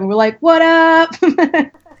just showed up and we're like, "What up?"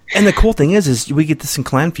 And the cool thing is we get this in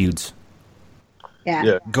clan feuds.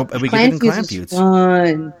 Yeah. We get it in clan feuds.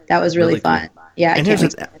 Fun. That was really fun. Cool. Yeah, I can't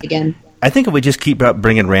wait to do it again. I think if we just keep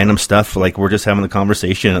bringing random stuff, like we're just having the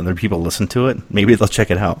conversation and other people listen to it, maybe they'll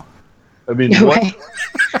check it out. I mean, you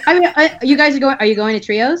guys are going? Are you going to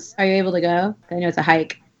Trios? Are you able to go? I know it's a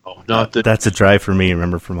hike. Oh, not that. That's a drive for me.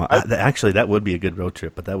 Remember, actually, that would be a good road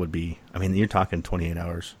trip, but that would be. I mean, you're talking 28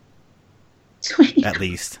 hours. 20 at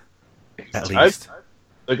least.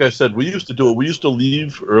 Like I said, we used to do it. We used to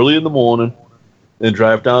leave early in the morning and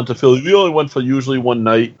drive down to Philly. We only went for usually one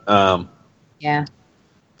night. For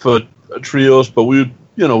Trios, but we would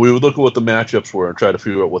look at what the matchups were and try to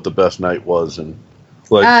figure out what the best night was and.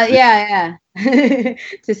 To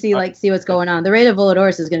see what's going on. The Raid of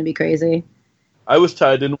Voladores is going to be crazy. I was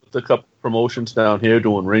tied in with a couple of promotions down here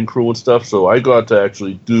doing ring crew and stuff, so I got to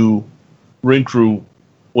actually do ring crew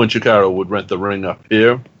when Chikara would rent the ring up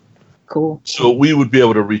here. Cool. So we would be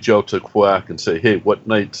able to reach out to Quack and say, "Hey, what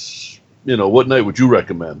night would you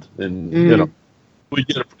recommend?" And we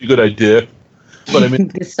get a pretty good idea. But I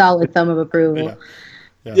mean, a solid thumb of approval.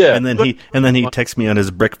 Yeah. And then he texts me on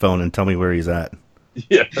his brick phone and tell me where he's at.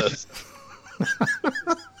 Yes.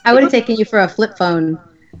 I would have taken you for a flip phone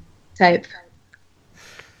type.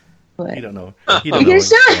 What? You don't know. You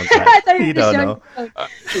don't know.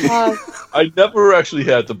 I never actually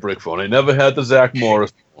had the brick phone. I never had the Zach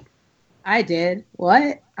Morris phone. I did.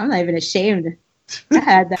 What? I'm not even ashamed. I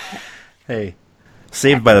had that. Hey,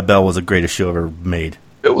 Saved by the Bell was the greatest show ever made.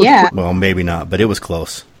 It was Well, maybe not, but it was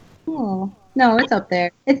close. Oh, no, it's up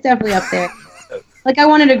there. It's definitely up there. Like, I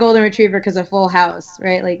wanted a golden retriever because of Full House,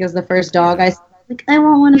 right? Like, as the first dog, I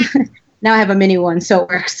want one. Now I have a mini one, so it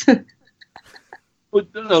works. But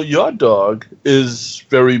your dog is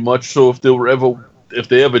very much so. If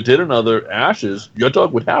they ever did another Ashes, your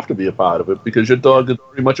dog would have to be a part of it because your dog is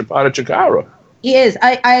very much a part of Chikara. He is.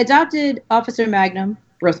 I adopted Officer Magnum,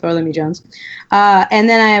 Roth Bartholomew Jones, and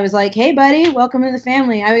then I was like, "Hey, buddy, welcome to the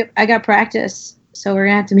family. I got practice, so we're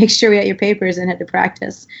gonna have to make sure we got your papers and head to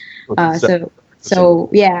practice." So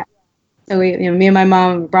we, me and my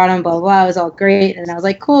mom brought him, blah, blah, blah. It was all great. And I was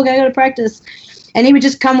like, cool, gotta go to practice. And he would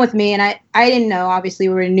just come with me. And I didn't know, obviously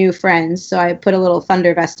we were new friends. So I put a little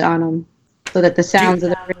thunder vest on him so that the sounds of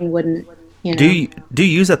the ring wouldn't, Do you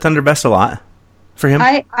use that thunder vest a lot for him?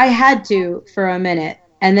 I had to for a minute.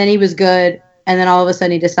 And then he was good. And then all of a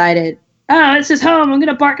sudden he decided, oh, this is home. I'm going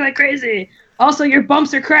to bark like crazy. Also, your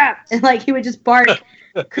bumps are crap. And he would just bark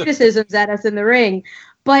criticisms at us in the ring.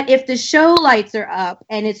 But if the show lights are up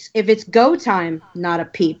and if it's go time, not a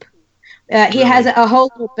peep. He has a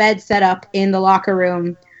whole little bed set up in the locker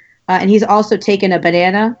room, and he's also taken a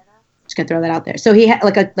banana Just gonna throw that out there. So he had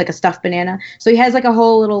like a stuffed banana. So he has like a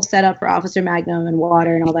whole little setup for Officer Magnum and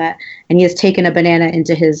water and all that. And he has taken a banana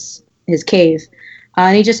into his cave,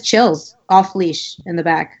 and he just chills off leash in the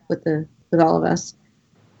back with all of us.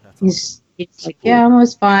 He's like, yeah, I'm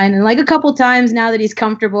almost fine. And like a couple times now that he's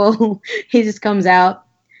comfortable, he just comes out.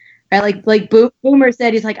 Right, like Boomer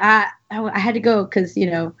said, he's like, I had to go because he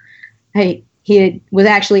was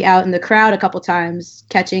actually out in the crowd a couple times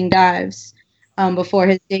catching dives before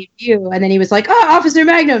his debut, and then he was like, "Oh, Officer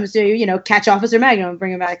Magnum!" So catch Officer Magnum and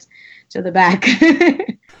bring him back to the back.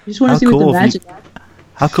 I just want to see what the match is.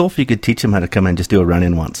 How cool if you could teach him how to come in and just do a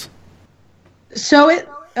run-in once. So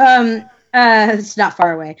it's not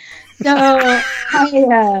far away. So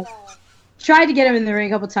I tried to get him in the ring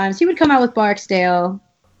a couple times. He would come out with Barksdale.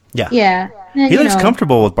 Yeah. And, he looks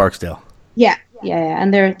comfortable with Barksdale. Yeah,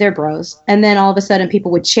 and they're bros. And then all of a sudden, people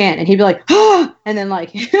would chant, and he'd be like, "Oh!" and then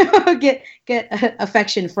like get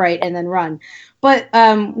affection fright, and then run. But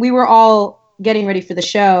we were all getting ready for the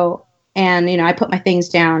show, and I put my things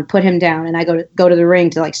down, put him down, and I go to the ring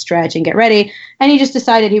to like stretch and get ready. And he just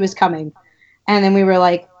decided he was coming, and then we were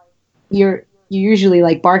like, "You're usually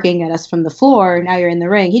like barking at us from the floor. Now you're in the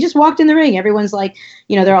ring." He just walked in the ring. Everyone's like,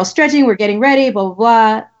 they're all stretching. We're getting ready. Blah blah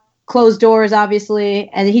blah. Closed doors, obviously,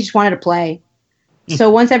 and he just wanted to play. So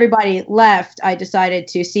once everybody left, I decided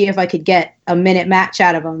to see if I could get a minute match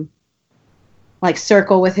out of him, like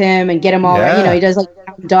circle with him and get him all. He does like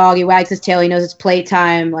dog. He wags his tail. He knows it's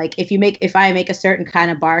playtime. Like if I make a certain kind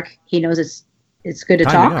of bark, he knows it's good to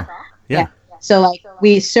talk. Yeah. So like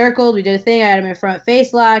we circled. We did a thing. I had him in front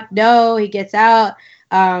face lock. No, he gets out.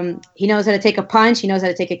 He knows how to take a punch. He knows how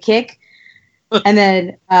to take a kick. And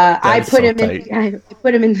then I put him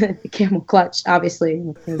in the camel clutch, obviously,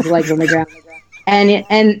 with his legs on the ground.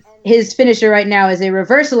 And his finisher right now is a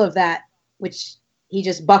reversal of that, which he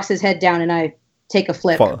just bucks his head down and I take a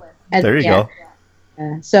flip. There you go.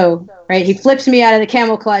 So he flips me out of the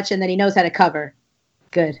camel clutch and then he knows how to cover.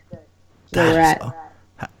 Good. Where we're at.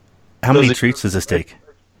 How many treats does this take?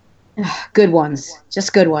 Good ones.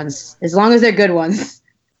 Just good ones. As long as they're good ones.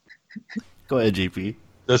 Go ahead, GP.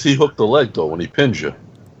 Does he hook the leg, though, when he pins you?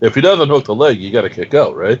 If he doesn't hook the leg, you got to kick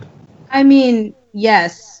out, right? I mean,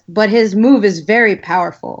 yes, but his move is very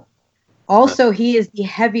powerful. Also, he is the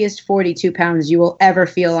heaviest 42 pounds you will ever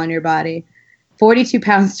feel on your body. 42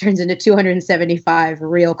 pounds turns into 275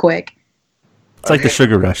 real quick. It's like the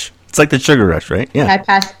sugar rush. Right? Yeah. I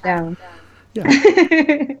passed it down. Yeah.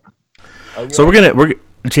 So we're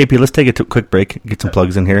JP, let's take a quick break, get some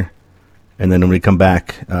plugs in here. And then when we come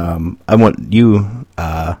back, I want you,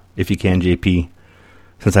 if you can, JP,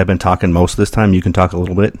 since I've been talking most of this time, you can talk a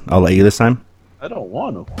little bit. I'll let you this time. I don't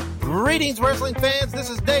want to. Greetings, wrestling fans. This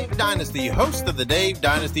is Dave Dynasty, host of the Dave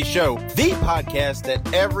Dynasty Show, the podcast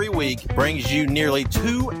that every week brings you nearly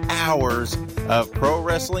 2 hours of pro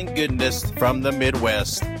wrestling goodness from the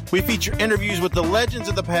Midwest. We feature interviews with the legends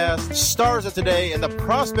of the past, stars of today, and the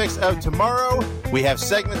prospects of tomorrow. We have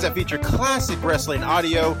segments that feature classic wrestling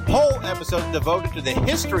audio, whole episodes devoted to the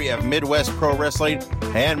history of Midwest pro wrestling,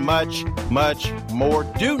 and much, much more.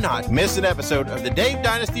 Do not miss an episode of the Dave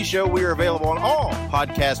Dynasty Show. We are available on all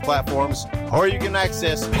podcast platforms, or you can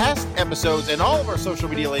access past episodes and all of our social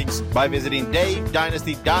media links by visiting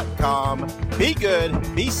davedynasty.com. Be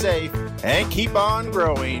good, be safe, and keep on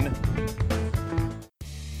growing.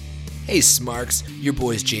 Hey Smarks, your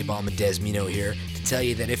boys J-Bomb and Desmino here to tell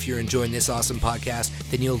you that if you're enjoying this awesome podcast,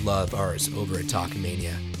 then you'll love ours over at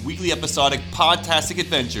Talkamania. Weekly episodic podtastic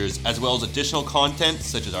adventures, as well as additional content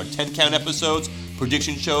such as our 10-count episodes,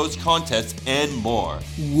 prediction shows, contests, and more.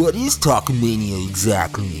 What is Talkamania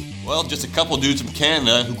exactly? Well, just a couple dudes from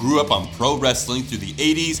Canada who grew up on pro wrestling through the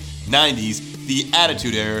 80s, 90s, the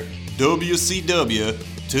Attitude Era,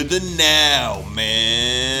 WCW, to the now,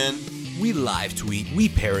 man. We live tweet, we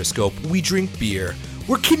periscope, we drink beer.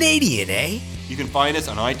 We're Canadian, eh? You can find us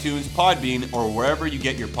on iTunes, Podbean, or wherever you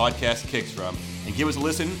get your podcast kicks from, and give us a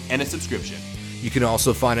listen and a subscription. You can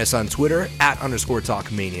also find us on Twitter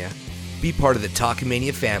 @_Talkamania. Be part of the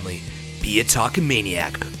Talkamania family. Be a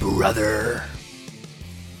Talkamaniac, brother.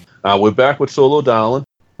 We're back with Solo Darling.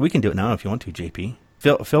 We can do it now if you want to, JP.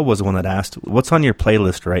 Phil was the one that asked, what's on your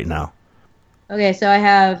playlist right now? Okay, so I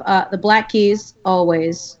have the Black Keys,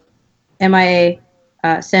 Always, MIA,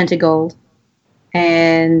 Santa Gold,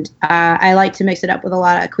 and I like to mix it up with a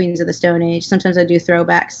lot of Queens of the Stone Age. Sometimes I do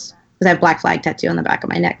throwbacks because I have Black Flag tattoo on the back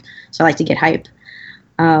of my neck, so I like to get hype.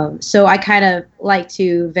 So I kind of like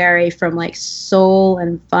to vary from like soul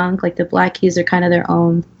and funk, like the Black Keys are kind of their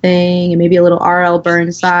own thing, and maybe a little R.L.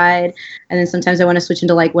 Burnside. And then sometimes I want to switch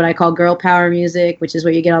into like what I call girl power music, which is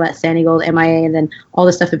where you get all that Sandy Gold, MIA, and then all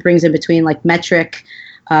the stuff it brings in between, like Metric,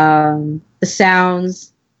 the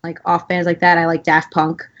sounds, like off bands like that. I like Daft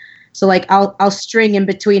Punk. So like I'll string in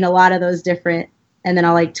between a lot of those different, and then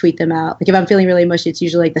I'll like tweet them out. Like if I'm feeling really mushy, it's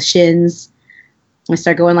usually like the Shins. I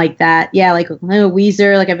start going like that. Yeah, like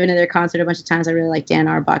Weezer. Like I've been to their concert a bunch of times. I really like Dan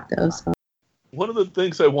Arbach though. So. One of the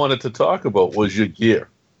things I wanted to talk about was your gear.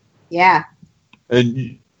 Yeah.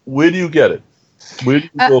 And where do you get it? Where do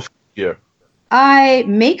you go for gear? I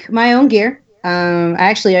make my own gear.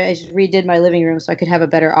 I just redid my living room so I could have a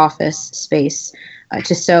better office space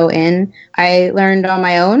to sew in. I learned on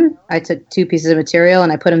my own. I took 2 pieces of material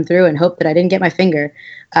and I put them through and hoped that I didn't get my finger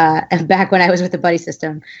back when I was with the Buddy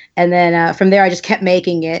System. And then from there, I just kept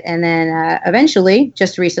making it. And then eventually,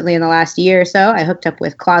 just recently in the last year or so, I hooked up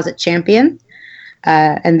with Closet Champion.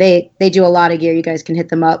 And they do a lot of gear. You guys can hit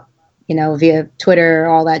them up, via Twitter,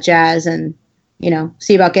 all that jazz, and,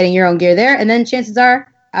 see about getting your own gear there. And then chances are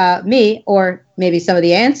me or maybe some of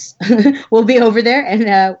the ants will be over there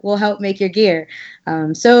and will help make your gear.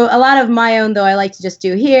 So a lot of my own, though, I like to just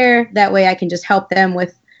do here. That way I can just help them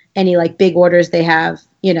with any like big orders they have.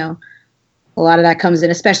 A lot of that comes in,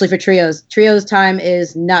 especially for trios. Trios time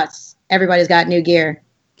is nuts. Everybody's got new gear.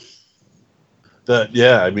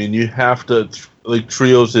 You have to, like,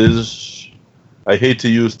 trios is, I hate to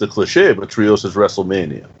use the cliche, but trios is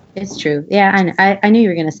WrestleMania. It's true. Yeah, I knew you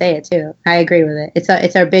were going to say it too. I agree with it.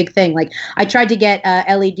 It's our big thing. Like I tried to get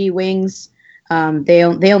LED wings. They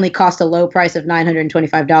only cost a low price of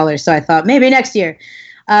 $925. So I thought maybe next year.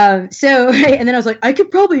 And then I was like, I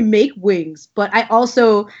could probably make wings, but I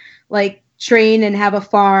also like train and have a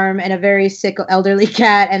farm and a very sick elderly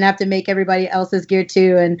cat and have to make everybody else's gear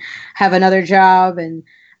too and have another job. And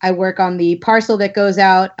I work on the parcel that goes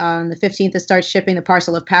out on the 15th to start shipping the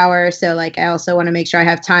Parcel of Power. So like I also want to make sure I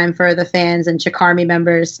have time for the fans and Chikarmi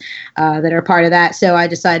members that are part of that. So I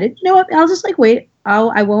decided, you know what, I'll just like wait.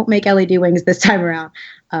 I won't make LED wings this time around,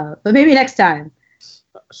 but maybe next time.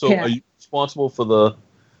 So yeah. Are you responsible for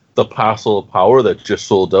the Parcel of Power that just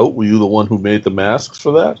sold out? Were you the one who made the masks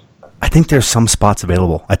for that? I think there's some spots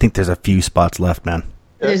available. I think there's a few spots left, man.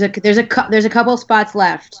 There's a couple spots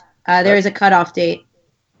left. There is a cutoff date.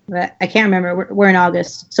 But I can't remember. We're in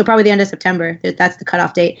August, so probably the end of September. That's the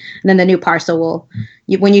cutoff date, and then the new parcel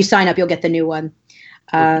when you sign up, you'll get the new one.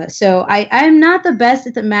 So I'm not the best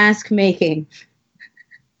at the mask making.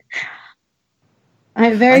 I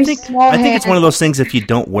have very small hands. I think it's one of those things. If you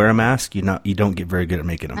don't wear a mask, you don't get very good at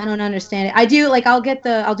making them. I don't understand it. I do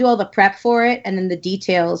I'll do all the prep for it, and then the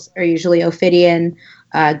details are usually Ophidian.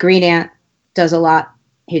 Green Ant does a lot.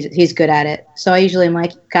 He's good at it. So I usually am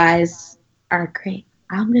like, guys are great.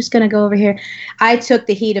 I'm just going to go over here. I took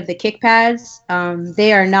the heat of the kick pads.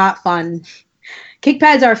 They are not fun. Kick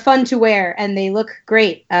pads are fun to wear, and they look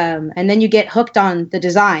great. And then you get hooked on the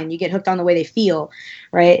design. You get hooked on the way they feel,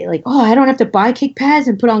 right? Like, oh, I don't have to buy kick pads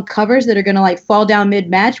and put on covers that are going to, like, fall down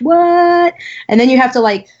mid-match. What? And then you have to,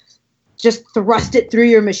 like, just thrust it through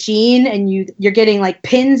your machine, and you're getting like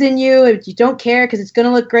pins in you. You don't care because it's going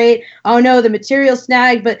to look great. Oh no, the material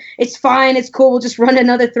snagged, but it's fine. It's cool. We'll just run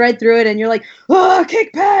another thread through it. And you're like, oh,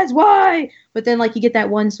 kick pads, why? But then like you get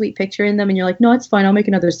that one sweet picture in them and you're like, no, it's fine. I'll make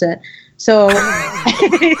another set. So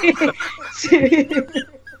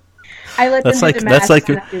I let them do the masks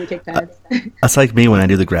and I do the kick pads. That's like me when I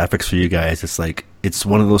do the graphics for you guys. It's like, it's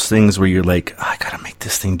one of those things where you're like, oh, I got to make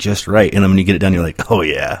this thing just right. And then when you get it done, you're like, oh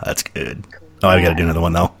yeah, that's good. Oh, I got to do another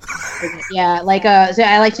one though. Yeah. Like, so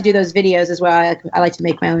I like to do those videos as well. I like to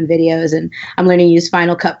make my own videos, and I'm learning to use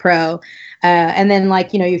Final Cut Pro. And then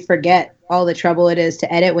like, you forget all the trouble it is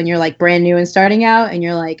to edit when you're like brand new and starting out, and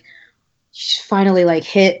you're like, you finally like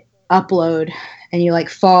hit upload and you like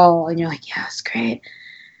fall and you're like, yeah, it's great.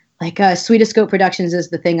 Like Sweetoscope Productions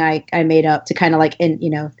is the thing I made up to kind of like,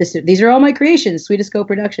 these are all my creations, Sweetoscope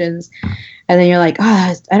Productions. And then you're like,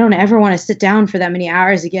 oh, I don't ever want to sit down for that many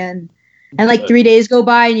hours again. And like 3 days go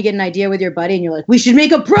by and you get an idea with your buddy and you're like, we should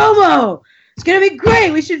make a promo. It's going to be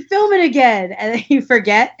great. We should film it again. And then you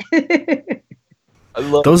forget.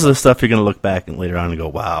 Those are the stuff you're going to look back and later on and go,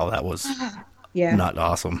 wow, that was not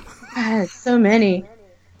awesome. God, so many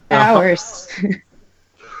hours.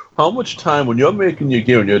 How much time, when you're making your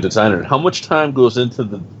gear and you're designing it, how much time goes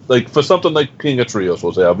into for something like King of Trios,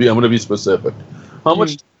 we'll say, I'm going to be specific. How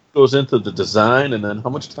much time goes into the design, and then how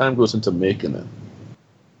much time goes into making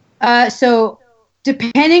it? So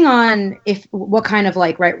depending on what kind of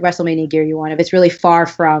like WrestleMania gear you want, if it's really far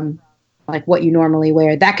from like what you normally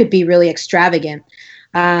wear, that could be really extravagant.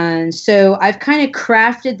 And so I've kind of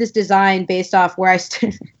crafted this design based off where I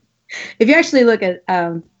stood. If you actually look at,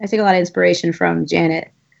 I take a lot of inspiration from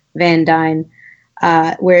Janet Van Dyne,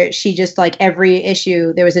 where she just like every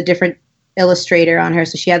issue, there was a different illustrator on her,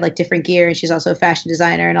 so she had like different gear, and she's also a fashion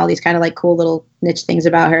designer and all these kind of like cool little niche things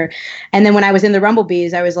about her. And then when I was in the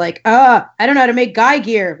Rumblebees, I was like, I don't know how to make guy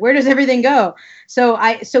gear. Where does everything go? So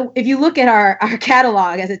if you look at our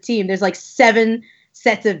catalog as a team, there's like 7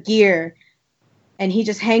 sets of gear, and he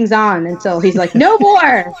just hangs on until he's like, no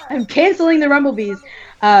more, I'm canceling the Rumblebees.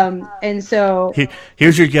 And so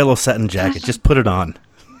here's your yellow satin jacket. Just put it on.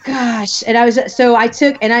 Gosh. And I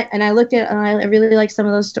looked at, and I really like some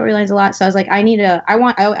of those storylines a lot. So I was like,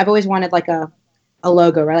 I've always wanted like a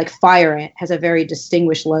logo, right? Like Fire Ant has a very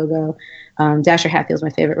distinguished logo. Dasher Hatfield's my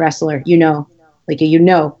favorite wrestler. You know what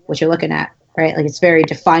you're looking at, right? Like it's very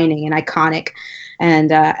defining and iconic.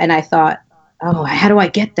 And I thought, oh, how do I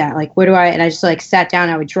get that? Like, where do I? And I just like sat down.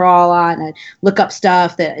 I would draw a lot, and I'd look up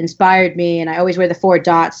stuff that inspired me. And I always wear the 4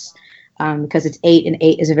 dots because it's 8, and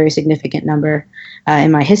 8 is a very significant number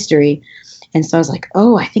in my history. And so I was like,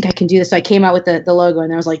 oh, I think I can do this. So I came out with the logo,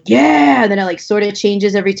 and I was like, yeah. And then it like sort of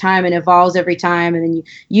changes every time and evolves every time. And then you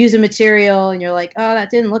use a material, and you're like, oh,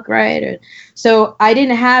 that didn't look right. So I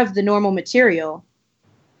didn't have the normal material,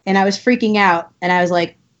 and I was freaking out. And I was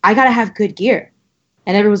like, I got to have good gear.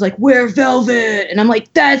 And everyone was like, wear velvet. And I'm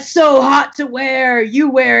like, that's so hot to wear. You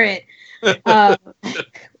wear it.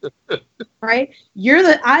 Right?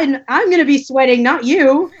 I'm going to be sweating, not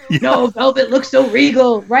you. Yeah. No, velvet looks so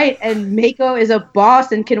regal. Right? And Mako is a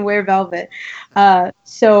boss and can wear velvet.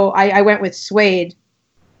 So I went with suede.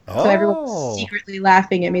 So everyone was secretly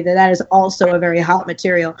laughing at me that is also a very hot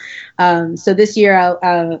material. So this year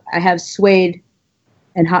I have suede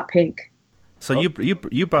and hot pink. So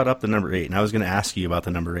you brought up the number 8, and I was going to ask you about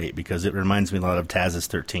the number 8 because it reminds me a lot of Taz's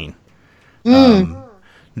 13. Do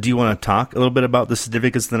you want to talk a little bit about the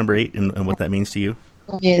significance of the number 8 and what that means to you?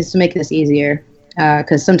 Yes, to make this easier,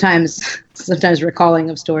 because sometimes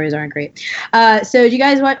recalling of stories aren't great. So do you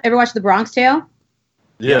guys ever watch The Bronx Tale?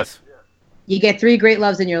 Yes. You get 3 great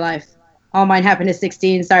loves in your life. All mine happened at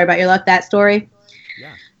 16. Sorry about your luck. That story.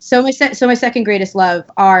 Yeah. So my second greatest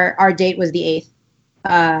love, our date was the 8th.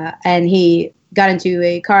 And he got into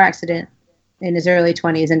a car accident in his early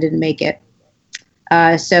 20s and didn't make it.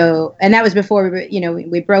 And that was before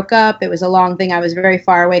we broke up. It was a long thing. I was very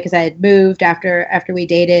far away because I had moved after we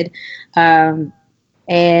dated. And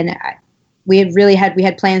we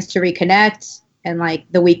had plans to reconnect. And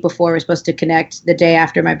like the week before, we were supposed to connect. The day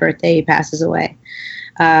after my birthday, he passes away.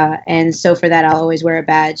 And so for that, I'll always wear a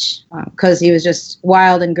badge because he was just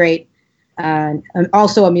wild and great.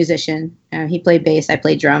 Also a musician. He played bass. I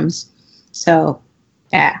played drums. So,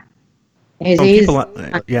 yeah.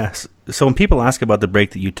 So when people ask about the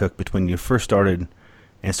break that you took between you first started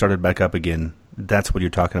and started back up again, that's what you're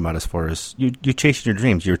talking about as far as you're chasing your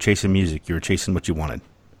dreams. You were chasing music. You were chasing what you wanted.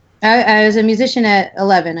 I was a musician at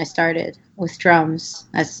 11. I started with drums.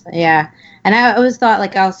 And I always thought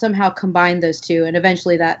like I'll somehow combine those two, and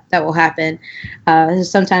eventually that will happen.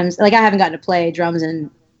 Sometimes like I haven't gotten to play drums in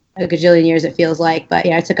a gajillion years, it feels like, but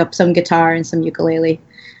yeah, I took up some guitar and some ukulele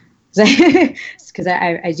because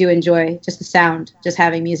I do enjoy just the sound, just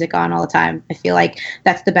having music on all the time. I feel like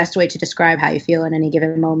that's the best way to describe how you feel in any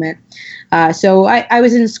given moment. So I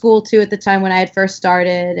was in school too at the time when I had first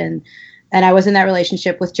started, and I was in that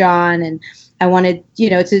relationship with John, and I wanted,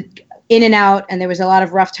 to in and out, and there was a lot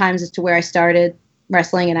of rough times as to where I started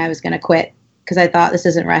wrestling, and I was going to quit because I thought this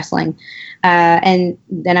isn't wrestling. And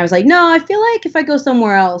then I was like, no, I feel like if I go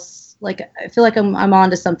somewhere else, like I feel like I'm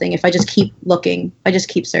onto something if I just keep looking, if I just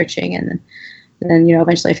keep searching, and then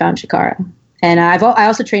eventually I found Chikara. And I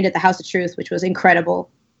also trained at the House of Truth, which was incredible.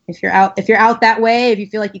 If you're out that way, if you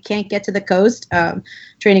feel like you can't get to the coast,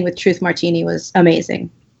 training with Truth Martini was amazing.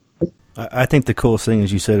 I think the coolest thing,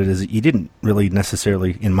 as you said, is you didn't really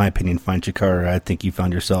necessarily, in my opinion, find Chikara. I think you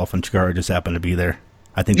found yourself, and Chikara just happened to be there.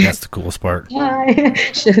 I think that's the coolest part. Hi.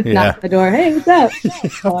 Should knock on the door. Hey, what's up?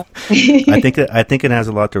 I think it has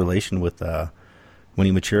a lot to relation with when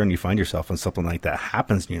you mature and you find yourself and something like that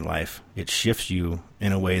happens in your life. It shifts you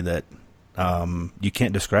in a way that you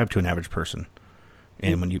can't describe to an average person.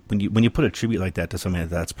 And when you put a tribute like that to somebody,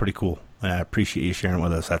 that's pretty cool. And I appreciate you sharing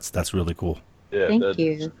with us. That's really cool. Yeah,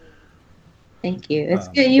 Thank you. It's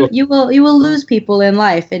good. You will lose people in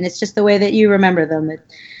life, and it's just the way that you remember them.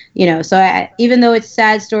 So even though it's a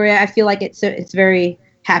sad story, I feel like it's very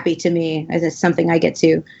happy to me as it's something I get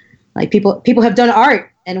to. Like people have done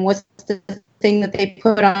art, and what's the thing that they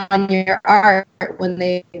put on your art when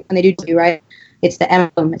they do, right? It's the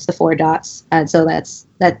emblem. It's the 4 dots, and so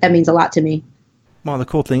that means a lot to me. Well, the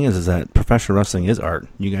cool thing is that professional wrestling is art.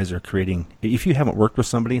 You guys are creating. If you haven't worked with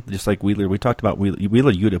somebody, just like Wheeler, we talked about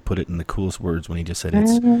Wheeler Yuta put it in the coolest words when he just said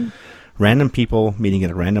it's random people meeting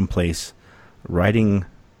at a random place, writing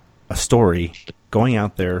a story, going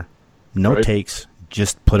out there, no Right. takes,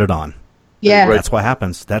 just put it on. Yeah. Right. That's what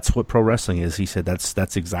happens. That's what pro wrestling is. He said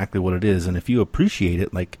that's exactly what it is. And if you appreciate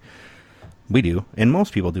it like we do, and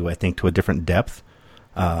most people do, I think, to a different depth,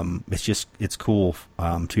 it's cool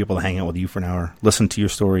to be able to hang out with you for an hour, listen to your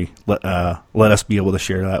story, let us be able to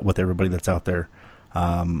share that with everybody that's out there,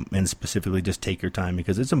 and specifically just take your time,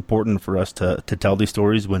 because it's important for us to tell these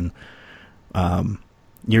stories when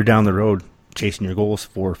you're down the road chasing your goals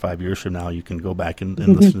 4 or 5 years from now. You can go back and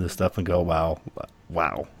listen to this stuff and go,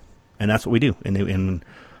 wow. And that's what we do. And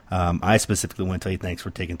I specifically want to tell you thanks for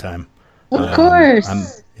taking time. Of course.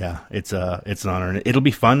 It's an honor. And it'll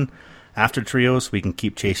be fun after trios. We can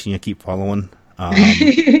keep chasing you, keep following.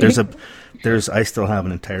 I still have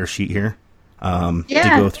an entire sheet here to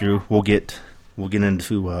go through. We'll get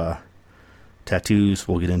into tattoos.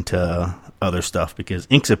 We'll get into other stuff, because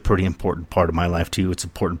ink's a pretty important part of my life too. It's an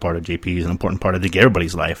important part of JP's, an important part of, I think,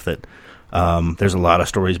 everybody's life. That there's a lot of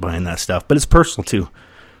stories behind that stuff, but it's personal too.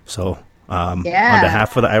 So on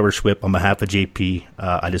behalf of the Irish Whip, on behalf of JP,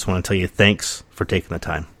 I just want to tell you thanks for taking the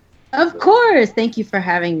time. Of course. Thank you for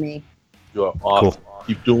having me. You're awesome. Cool.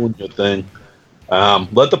 Keep doing your thing.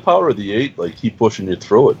 Let the power of the 8 keep pushing you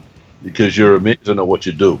through it, because you're amazing at what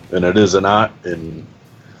you do, and it is an art. And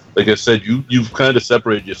like I said, you've kind of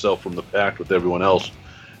separated yourself from the pack with everyone else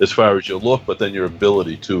as far as your look, but then your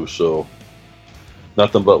ability too. So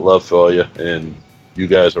nothing but love for you, and you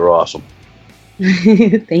guys are awesome.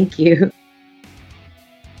 Thank you.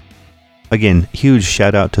 Again, huge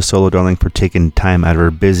shout out to Solo Darling for taking time out of her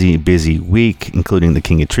busy week, including the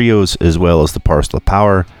King of Trios as well as the Parcel of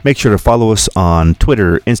Power. Make sure to follow us on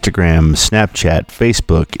Twitter, Instagram, Snapchat,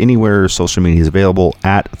 Facebook, anywhere social media is available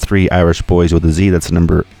at 3 Irish Boys with a Z. That's the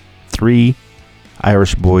number 3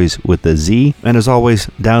 Irish Boys with a Z. And as always,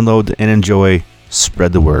 download and enjoy.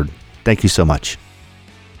 Spread the word. Thank you so much.